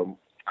know. So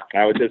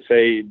I would just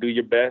say do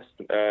your best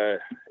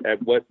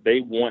at what they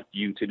want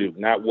you to do,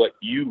 not what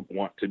you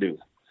want to do.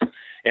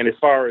 And as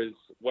far as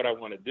what I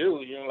want to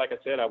do, you know, like I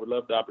said, I would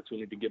love the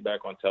opportunity to get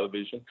back on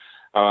television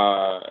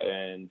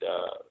and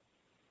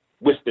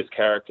with this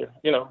character,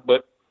 you know,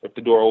 but if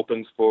the door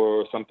opens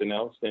for something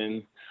else,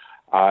 then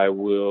I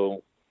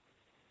will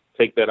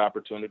take that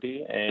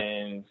opportunity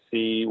and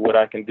see what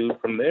I can do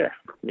from there,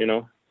 you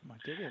know. I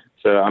dig it.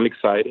 So I'm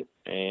excited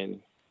and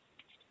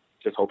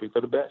just hoping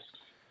for the best.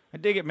 I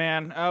dig it,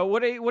 man.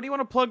 What do you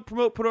want to plug,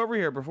 promote, put over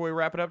here before we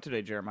wrap it up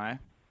today, Jeremiah?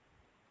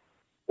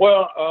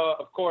 Well,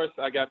 of course,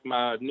 I got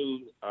my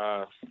new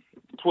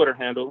Twitter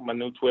handle, my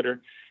new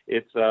Twitter.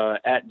 It's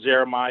at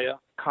Jeremiah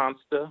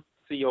Consta,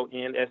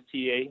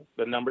 Consta,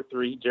 the number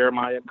 3,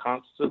 Jeremiah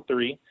Consta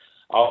 3.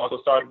 I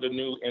also started a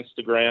new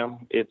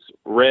Instagram. It's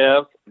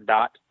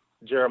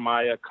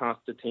rev.Jeremiah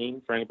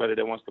Constantine for anybody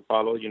that wants to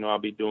follow. I'll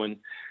be doing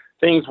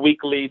things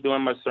weekly,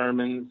 doing my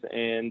sermons.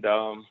 And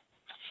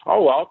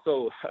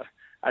also,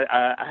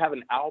 I have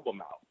an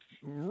album out.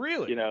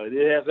 Really?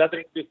 It has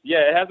nothing to do,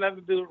 it has nothing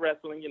to do with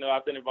wrestling.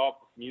 I've been involved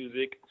with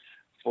music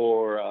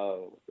for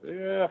a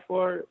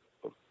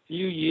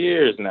few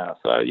years now.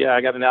 So,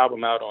 I got an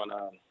album out on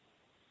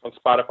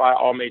Spotify,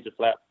 all major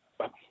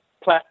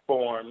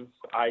platforms,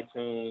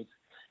 iTunes,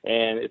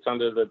 and it's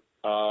under the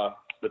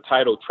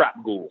title Trap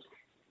Ghoul.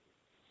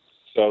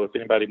 So if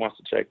anybody wants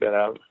to check that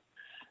out,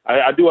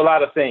 I do a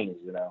lot of things.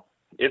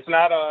 It's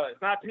not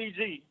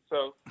PG,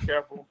 so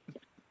careful.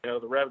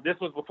 This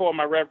was before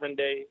my Reverend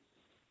days,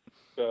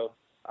 so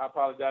I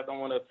apologize. I don't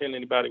want to offend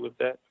anybody with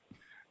that,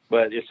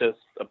 but it's just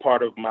a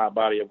part of my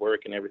body of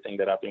work and everything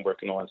that I've been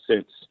working on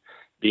since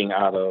being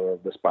out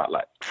of the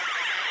spotlight.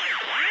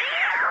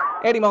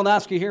 Eddie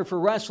Malnoski here for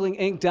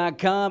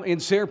WrestlingInc.com in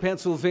Sayre,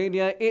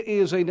 Pennsylvania. It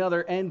is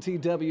another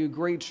NTW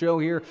great show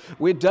here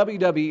with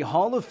WWE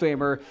Hall of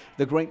Famer,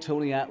 the great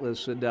Tony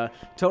Atlas. And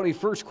Tony,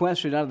 first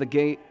question out of the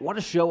gate. What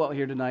a show out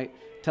here tonight.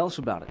 Tell us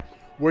about it.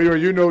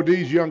 Well,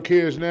 these young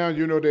kids now,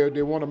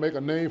 they want to make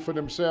a name for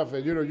themselves.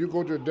 And, you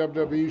go to a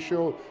WWE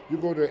show, you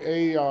go to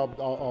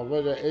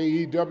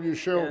AEW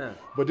show,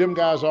 but them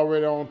guys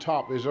already on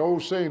top. There's an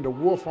old saying, the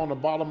wolf on the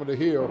bottom of the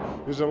hill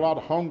is a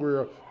lot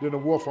hungrier than the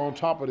wolf on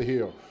top of the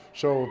hill.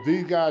 So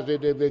these guys, they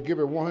give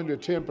it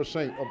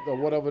 110% of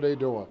whatever they're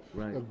doing.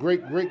 Right. A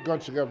great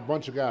bunch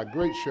of guys.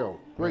 Great show.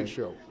 Great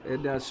show.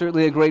 And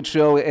certainly a great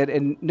show.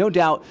 And no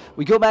doubt,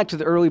 we go back to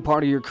the early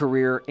part of your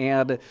career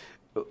and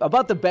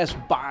about the best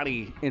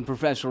body in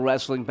professional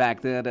wrestling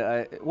back then.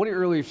 One of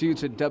your earlier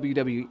feuds at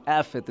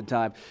WWF at the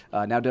time,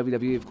 now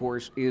WWE, of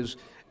course, is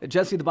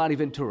Jesse the Body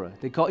Ventura.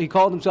 He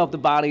called himself the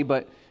Body,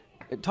 but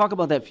talk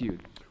about that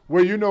feud.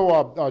 Well,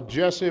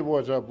 Jesse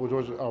was I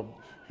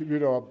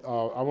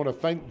want to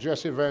thank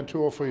Jesse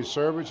Ventura for his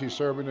service. He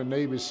served in the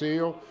Navy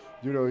SEAL.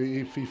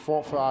 He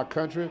fought for our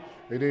country.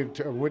 And then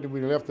when he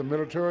left the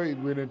military, he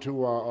went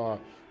into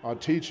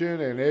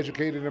teaching and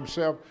educated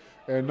himself.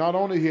 And not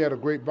only he had a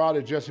great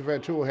body, Jesse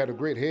Ventura had a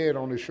great head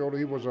on his shoulder.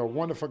 He was a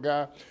wonderful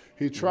guy.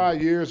 He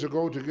tried years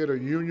ago to get a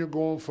union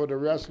going for the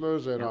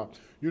wrestlers, and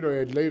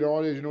and later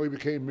on, he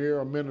became mayor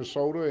of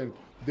Minnesota and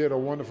did a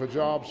wonderful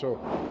job. So,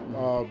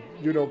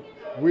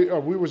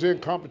 we was in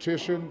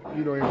competition,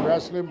 in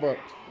wrestling, but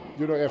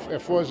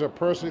as far as a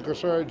person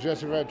concerned,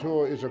 Jesse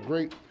Ventura is a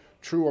great,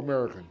 true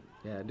American.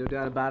 Yeah, no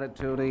doubt about it,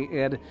 Tony.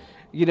 And,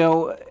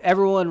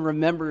 everyone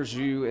remembers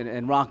you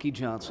and Rocky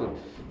Johnson,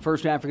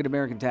 first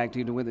African-American tag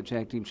team to win the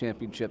tag team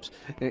championships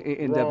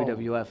in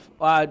WWF.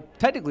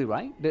 Technically,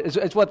 right?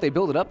 It's what they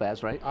build it up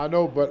as, right? I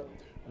know, but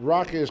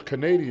Rocky is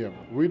Canadian.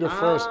 We're the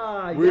first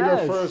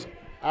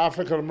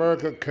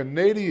African-American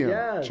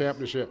Canadian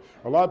championship.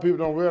 A lot of people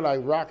don't realize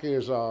Rocky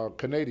is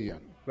Canadian.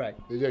 Right.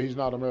 Yeah, he's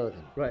not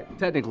American. Right.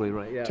 Technically,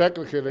 right, yeah.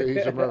 Technically,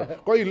 he's American.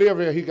 Well, he live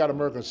here. He got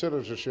American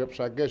citizenship,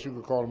 so I guess you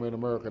could call him in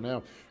America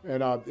now.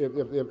 And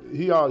if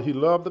he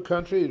loved the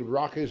country.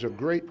 Rocky is a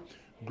great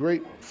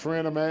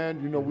friend of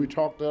mine. We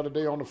talked the other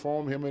day on the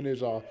phone. Him and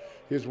his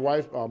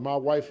wife. My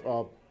wife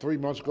 3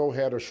 months ago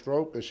had a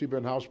stroke, and she's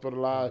been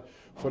hospitalized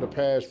for the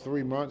past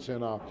 3 months.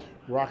 And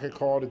Rocky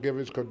called to give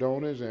his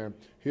condolences, and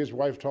his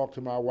wife talked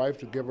to my wife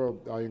to give her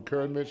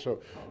encouragement. So,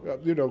 a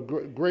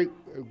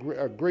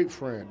great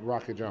friend,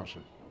 Rocky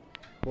Johnson.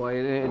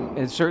 Boy,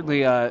 and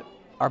certainly our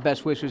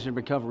best wishes in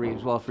recovery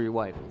as well for your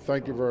wife.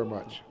 Thank you very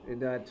much.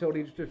 And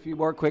Tony, just a few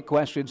more quick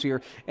questions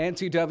here.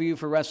 NTW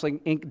for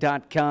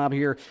WrestlingInc.com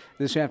here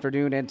this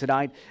afternoon and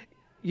tonight.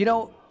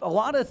 A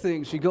lot of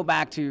things, you go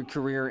back to your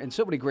career and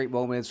so many great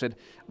moments. And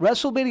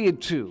WrestleMania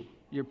 2,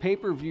 your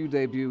pay-per-view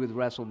debut with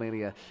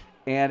WrestleMania,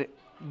 and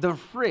the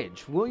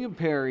Fridge, William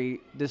Perry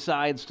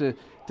decides to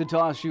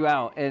toss you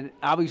out. And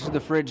obviously the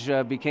Fridge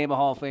became a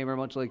Hall of Famer,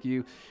 much like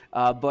you.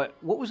 But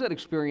what was that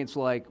experience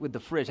like with the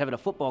Fridge, having a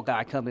football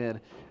guy come in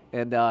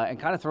and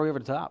kind of throw you over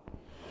the top?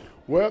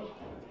 Well,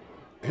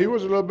 he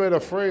was a little bit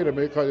afraid of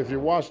me because if you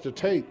watch the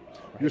tape,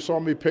 you saw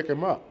me pick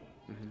him up.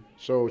 Mm-hmm.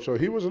 So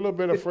he was a little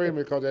bit afraid of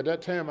me because at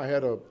that time I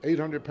had a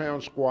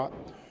 800-pound squat,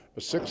 a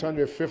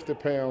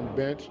 650-pound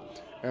bench,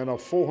 and a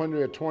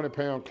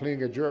 420-pound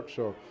clean and jerk.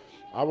 So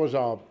I was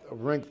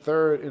ranked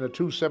third in the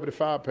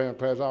 275-pound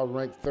class. I was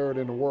ranked third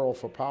in the world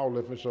for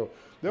powerlifting. So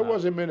there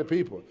wasn't many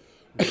people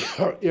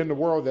in the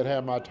world that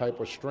had my type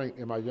of strength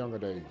in my younger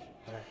days.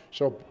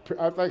 So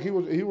I think he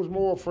was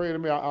more afraid of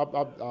me.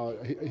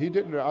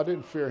 I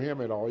didn't fear him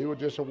at all. He was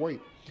just a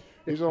weight.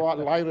 He's a lot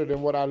lighter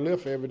than what I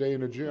lift every day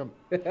in the gym.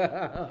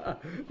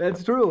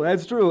 That's true.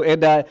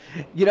 And, a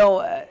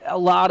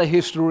lot of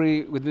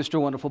history with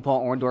Mr. Wonderful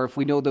Paul Orndorff.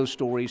 We know those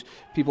stories.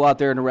 People out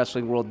there in the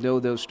wrestling world know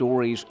those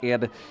stories.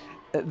 And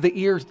the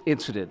ear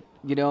incident,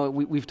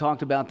 we've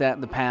talked about that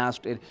in the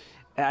past. And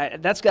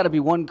that's got to be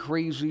one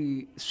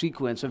crazy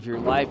sequence of your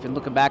life and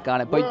looking back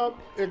on it. Well,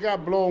 it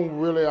got blown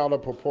really out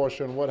of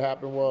proportion. What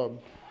happened was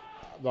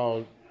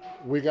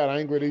we got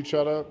angry at each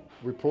other.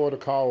 We pulled the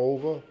car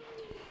over.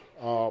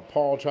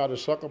 Paul tried to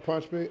sucker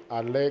punch me.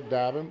 I leg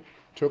dive him,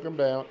 took him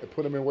down, and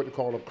put him in what they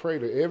call a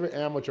crater. Every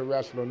amateur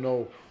wrestler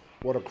know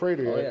what a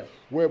crater is, yes.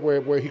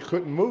 where he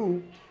couldn't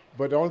move,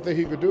 but the only thing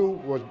he could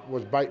do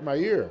was bite my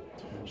ear.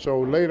 So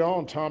later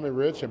on, Tommy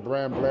Rich and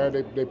Brian Blair,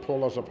 they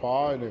pulled us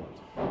apart,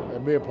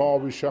 and me and Paul,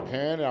 we shook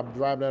hands, and I'm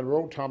driving down the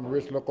road. Tommy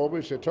Rich looked over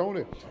and said,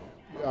 Tony,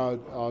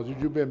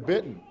 you've been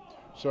bitten.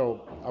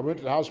 So I went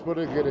to the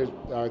hospital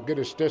to get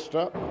it stitched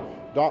up.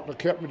 Doctor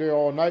kept me there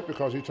all night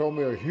because he told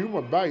me a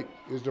human bite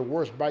is the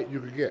worst bite you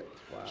could get.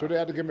 Wow. So they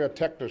had to give me a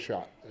tetanus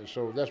shot. And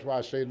so that's why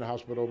I stayed in the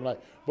hospital overnight.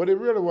 But it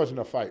really wasn't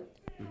a fight.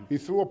 Mm-hmm. He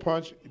threw a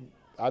punch,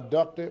 I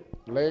ducked it,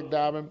 leg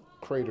dived him,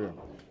 cratered him.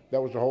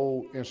 That was the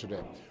whole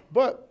incident.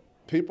 But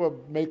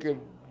people make it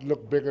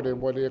look bigger than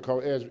what they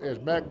call, as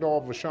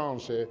Magdal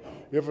Vachon said,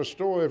 if a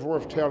story is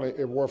worth telling,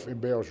 it's worth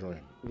embellishing.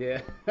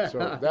 Yeah.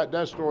 So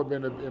that story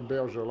been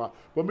embellished a lot.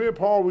 But me and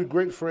Paul, we're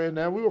great friends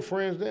now. We were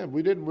friends then.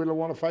 We didn't really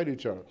want to fight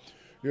each other,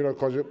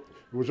 because it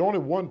was only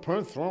one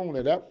punch thrown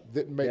and that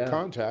didn't make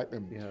contact.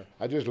 And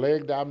I just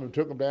leg dived him and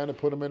took him down and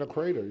put him in a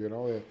crater,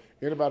 And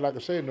anybody, like I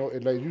say,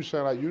 you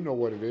sound like you know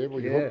what it is.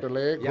 When you hook the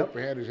leg, hook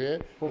behind his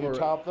head, you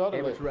top the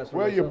other leg.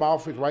 Well, your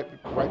mouth is right,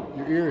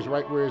 your ear is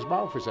right where his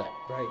mouth is at.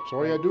 Right. So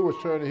all you had to do was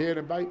turn the head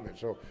and bite me.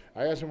 So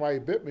I asked him why he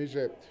bit me. He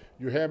said,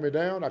 you had me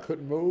down, I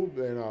couldn't move,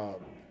 and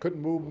couldn't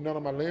move none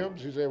of my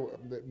limbs. He said,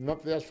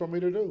 nothing else for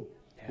me to do.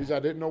 He said, I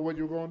didn't know what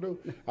you were going to do.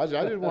 I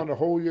said, I just wanted to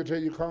hold you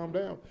until you calm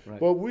down. Right.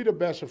 But we the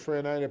best of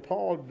friends, and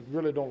Paul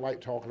really don't like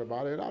talking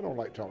about it, and I don't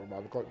like talking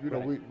about it because,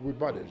 we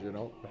buddies,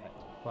 Right.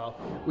 Well,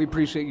 we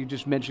appreciate you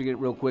just mentioning it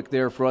real quick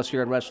there for us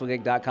here at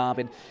WrestlingInc.com.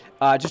 And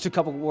just a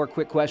couple more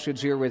quick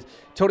questions here with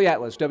Tony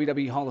Atlas,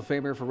 WWE Hall of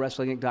Famer for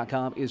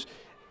WrestlingInc.com, is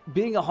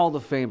being a Hall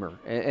of Famer,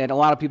 and a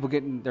lot of people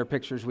getting their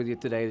pictures with you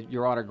today,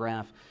 your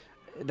autograph,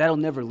 that'll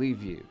never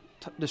leave you.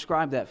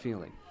 Describe that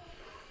feeling.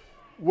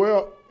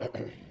 Well,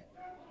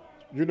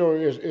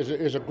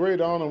 it's a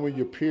great honor when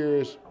your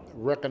peers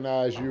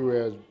recognize you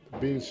as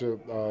being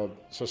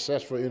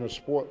successful in a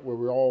sport where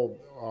we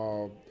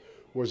all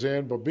was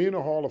in. But being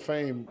a Hall of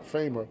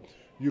Famer,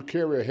 you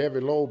carry a heavy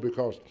load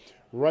because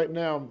right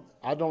now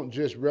I don't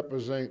just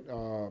represent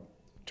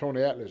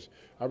Tony Atlas.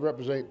 I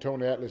represent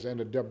Tony Atlas and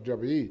the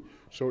WWE.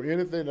 So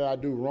anything that I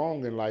do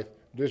wrong in life,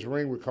 this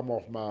ring would come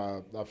off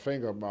my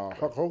finger.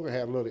 Hulk Hogan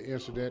had a little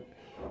incident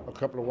a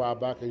couple of while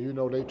back,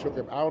 and they took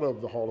him out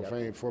of the Hall of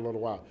Fame for a little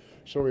while.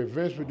 So if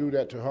Vince would do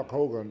that to Hulk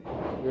Hogan,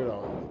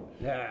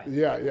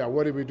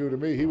 what did we do to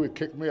me? He would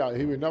kick me out.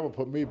 He would never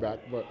put me back.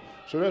 But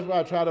so that's why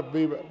I try to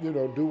be,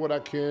 do what I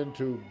can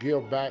to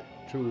give back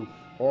to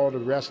all the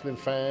wrestling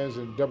fans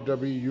and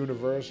WWE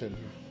universe and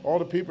all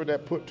the people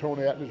that put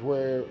Tony Atlas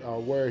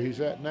where he's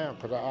at now.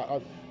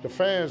 Because the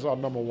fans are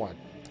number one.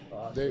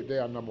 Awesome. They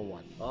are number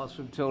one.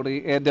 Awesome,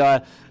 Tony. And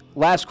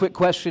last quick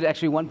question,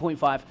 actually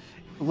 1.5.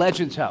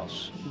 Legends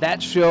House,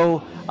 that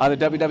show on the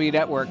WWE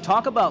Network.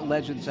 Talk about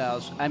Legends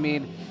House. I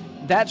mean,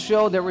 that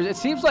show, it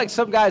seems like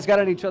some guys got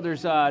on each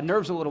other's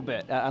nerves a little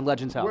bit on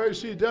Legends House. Well, you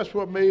see, that's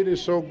what made it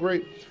so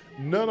great.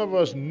 None of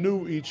us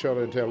knew each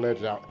other until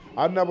Legends House.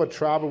 I never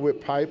traveled with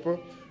Piper,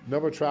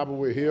 never traveled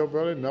with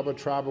Hillbilly, never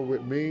traveled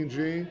with Mean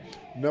Gene,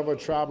 never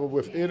traveled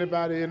with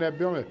anybody in that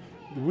building.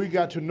 We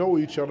got to know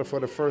each other for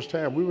the first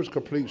time. We was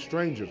complete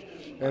strangers.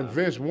 And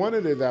Vince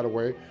wanted it that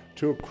way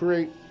to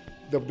create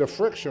the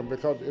friction,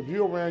 because if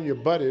you're around your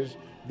buddies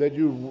that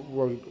you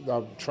will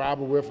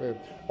travel with, and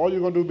all you're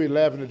going to do is be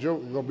laughing and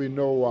joking, there's going to be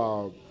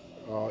no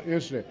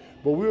incident.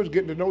 But we was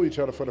getting to know each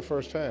other for the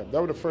first time.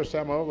 That was the first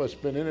time I ever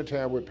spent any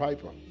time with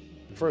Piper.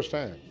 The first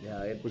time.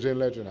 Yeah, it was in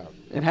Legend House.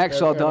 And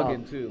Hacksaw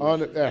Duggan, too.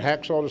 And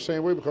Hacksaw the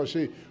same way, because,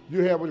 see,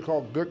 you have what you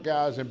call good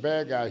guys and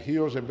bad guys,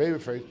 heels and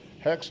babyface.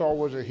 Hacksaw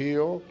was a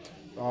heel,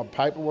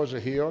 Piper was a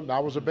heel, and I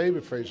was a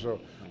babyface.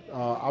 So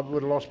I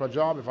would have lost my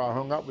job if I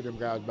hung up with them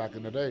guys back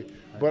in the day.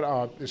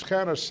 But it's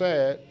kind of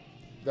sad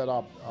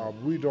that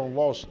we done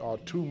lost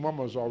two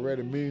mamas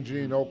already, Mean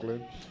Gene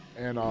Oakland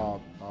and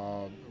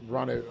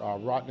Rodney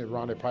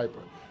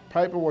Piper.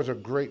 Piper was a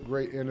great,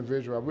 great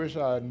individual. I wish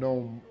I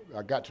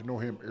got to know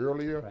him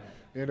earlier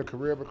in the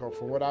career, because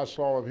from what I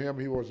saw of him,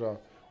 he was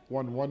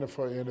one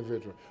wonderful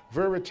individual.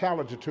 Very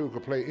talented, too,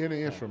 could play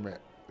any instrument.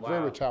 Wow.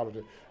 Very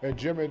talented. And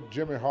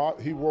Jimmy Hart,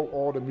 he wrote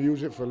all the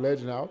music for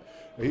Legend House.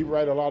 And he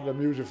write a lot of the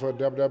music for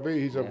WWE.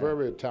 He's a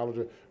very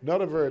talented,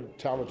 another very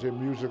talented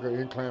musical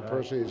inclined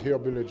person is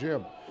Hillbilly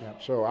Jim. Yeah.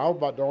 So I was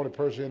about the only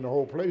person in the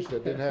whole place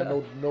that didn't have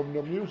no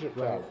music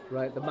talent.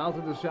 Right, the mouth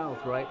of the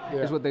South, right,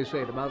 is what they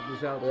say, the mouth of the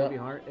South, Jimmy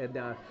Hart. And,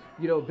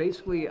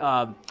 basically,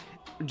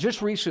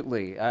 just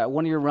recently,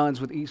 one of your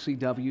runs with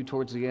ECW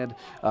towards the end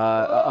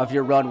of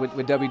your run with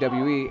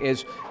WWE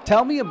is,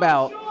 tell me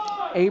about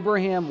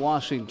Abraham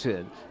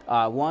Washington.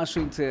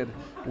 Washington,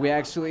 we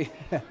actually,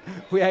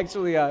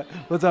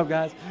 what's up,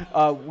 guys?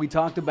 We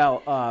talked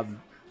about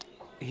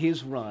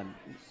his run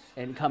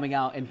and coming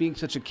out and being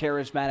such a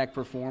charismatic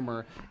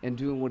performer and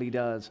doing what he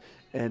does.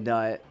 And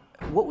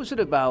what was it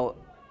about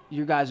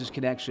your guys'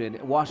 connection,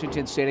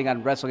 Washington stating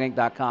on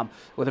WrestlingInc.com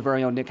with our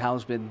very own Nick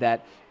Hausman,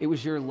 that it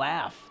was your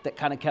laugh that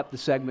kind of kept the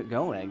segment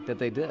going that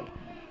they did?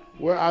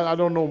 Well, I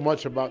don't know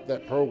much about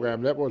that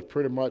program. That was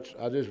pretty much,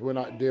 I just went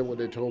out and did what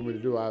they told me to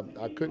do. I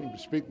couldn't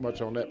speak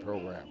much on that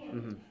program.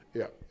 Mm-hmm.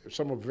 Yeah,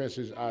 some of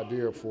Vince's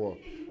idea for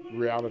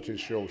reality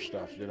show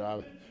stuff.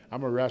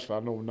 I'm a wrestler. I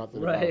know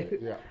nothing about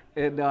it. Yeah.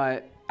 And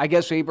I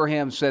guess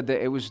Abraham said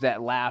that it was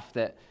that laugh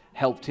that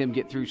helped him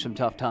get through some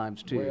tough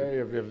times, too. Well,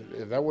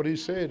 if that's what he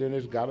said, then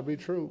it's got to be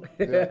true.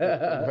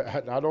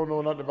 Yeah. I don't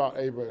know nothing about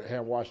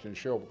Abraham Washington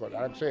show because,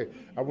 like I said,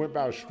 I went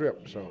by a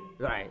strip, so.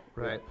 Right.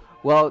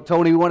 Well,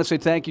 Tony, we want to say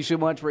thank you so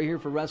much. We're here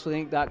for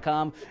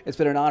WrestlingInc.com. It's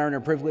been an honor and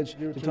a privilege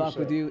to talk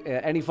with you.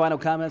 Any final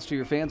comments to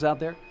your fans out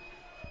there?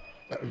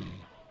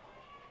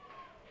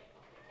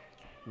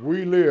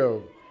 We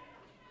live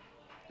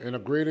in a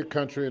greater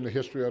country in the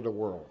history of the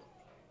world.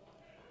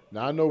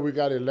 Now, I know we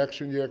got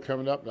election year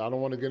coming up. I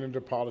don't want to get into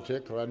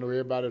politics because I know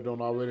everybody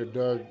done already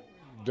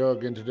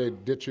dug into their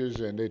ditches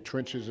and their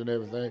trenches and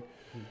everything.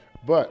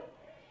 But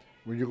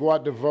when you go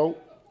out to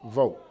vote,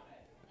 vote.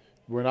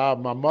 My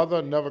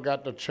mother never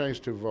got the chance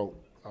to vote.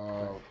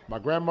 My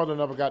grandmother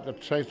never got the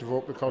chance to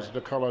vote because of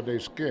the color of their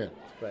skin.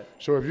 Right.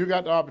 So if you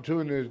got the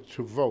opportunity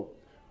to vote,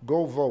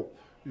 go vote.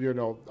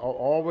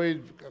 Always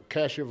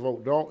cast your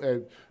vote.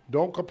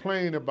 Don't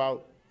complain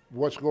about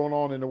what's going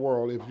on in the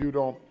world if you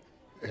don't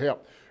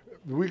help.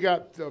 We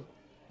got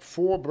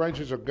 4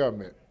 branches of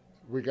government.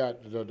 We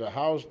got the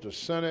House, the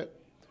Senate,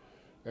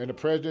 and the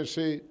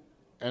presidency,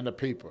 and the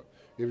people.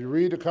 If you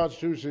read the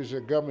Constitution, it's a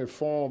government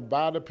formed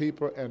by the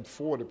people and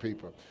for the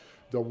people.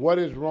 What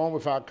is wrong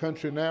with our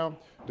country now?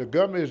 The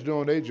government is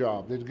doing their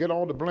job. They get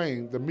all the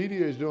blame. The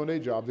media is doing their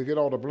job. They get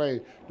all the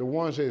blame. The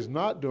ones that is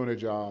not doing their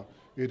job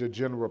is the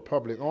general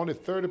public. Only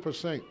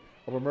 30%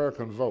 of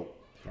Americans vote.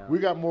 Yeah. We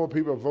got more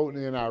people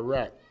voting in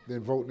Iraq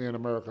than voting in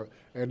America.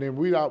 And then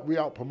we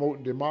out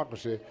promoting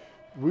democracy.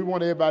 We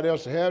want everybody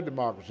else to have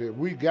democracy.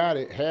 We got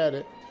it, had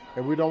it,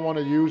 and we don't want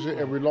to use it,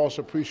 and we lost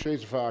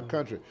appreciation for our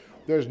country.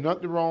 There's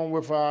nothing wrong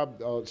with our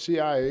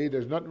CIA.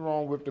 There's nothing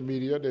wrong with the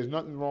media. There's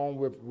nothing wrong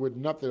with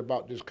nothing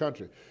about this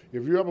country.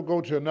 If you ever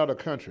go to another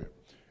country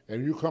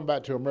and you come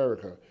back to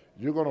America,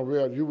 you're going to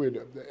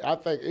realize I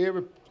think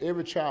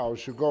every child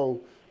should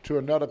go to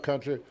another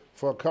country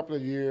for a couple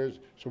of years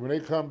so when they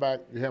come back,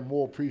 you have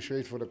more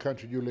appreciation for the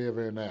country you live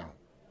in now.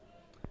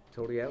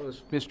 Tony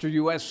Atlas, Mr.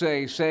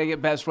 USA, saying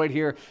it best right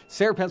here.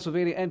 Sarah,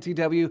 Pennsylvania,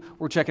 NTW.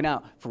 We're checking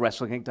out for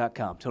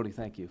WrestlingInc.com. Tony,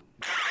 thank you.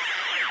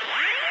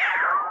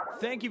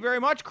 Thank you very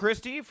much,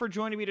 Christy, for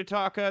joining me to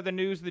talk the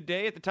news of the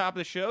day at the top of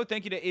the show.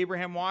 Thank you to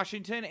Abraham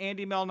Washington,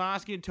 Andy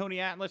Melnoski, and Tony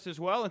Atlas as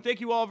well. And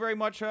thank you all very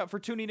much for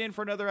tuning in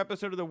for another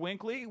episode of The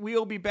Winkley.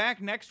 We'll be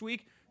back next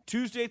week,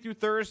 Tuesday through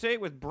Thursday,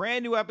 with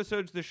brand new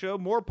episodes of the show,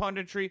 more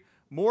punditry,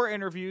 more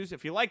interviews.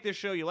 If you like this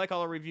show, you like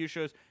all our review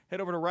shows, head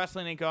over to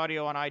Wrestling Inc.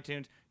 Audio on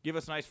iTunes. Give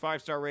us a nice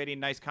 5-star rating,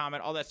 nice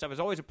comment. All that stuff is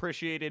always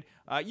appreciated.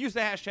 Use the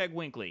hashtag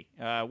Winkley.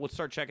 We'll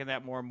start checking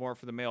that more and more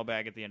for the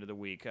mailbag at the end of the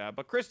week.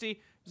 But Christy,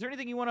 is there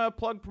anything you want to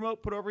plug,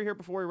 promote, put over here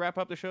before we wrap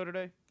up the show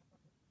today?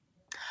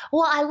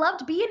 Well, I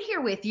loved being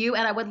here with you,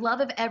 and I would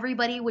love if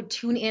everybody would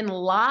tune in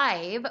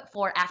live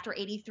for After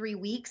 83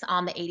 Weeks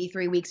on the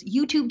 83 Weeks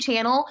YouTube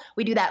channel.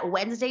 We do that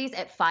Wednesdays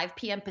at 5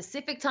 p.m.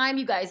 Pacific time.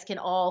 You guys can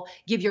all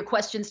give your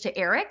questions to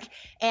Eric.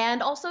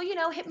 And also,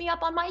 hit me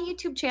up on my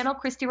YouTube channel,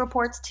 Christy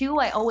Reports 2.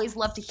 I always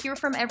love to hear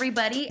from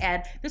everybody,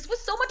 and this was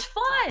so much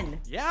fun.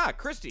 Yeah,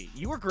 Christy,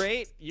 you were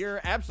great.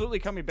 You're absolutely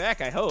coming back,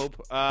 I hope.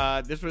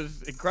 This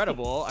was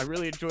incredible. I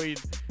really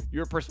enjoyed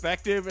your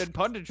perspective and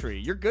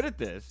punditry. You're good at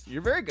this.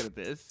 You're very good at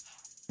this.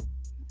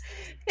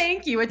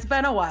 Thank you. It's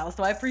been a while,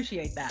 so I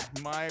appreciate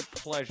that. My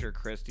pleasure,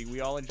 Christy.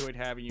 We all enjoyed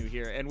having you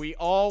here, and we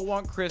all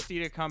want Christy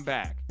to come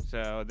back.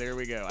 So there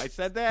we go. I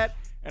said that,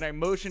 and I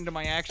motioned to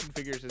my action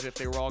figures as if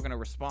they were all going to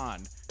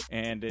respond,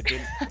 and it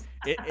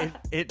didn't.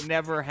 it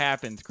never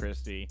happens,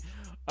 Christy.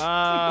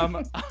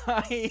 If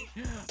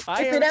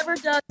it ever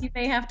does, you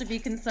may have to be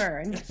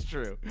concerned. It's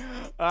true.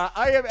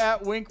 I am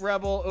at Wink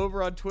Rebel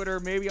over on Twitter.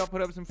 Maybe I'll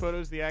put up some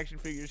photos of the action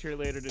figures here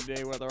later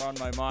today while they're on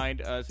my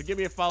mind. So give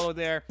me a follow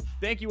there.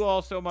 Thank you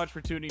all so much for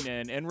tuning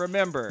in. And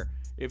remember,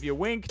 if you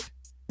winked,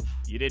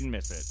 you didn't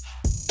miss it.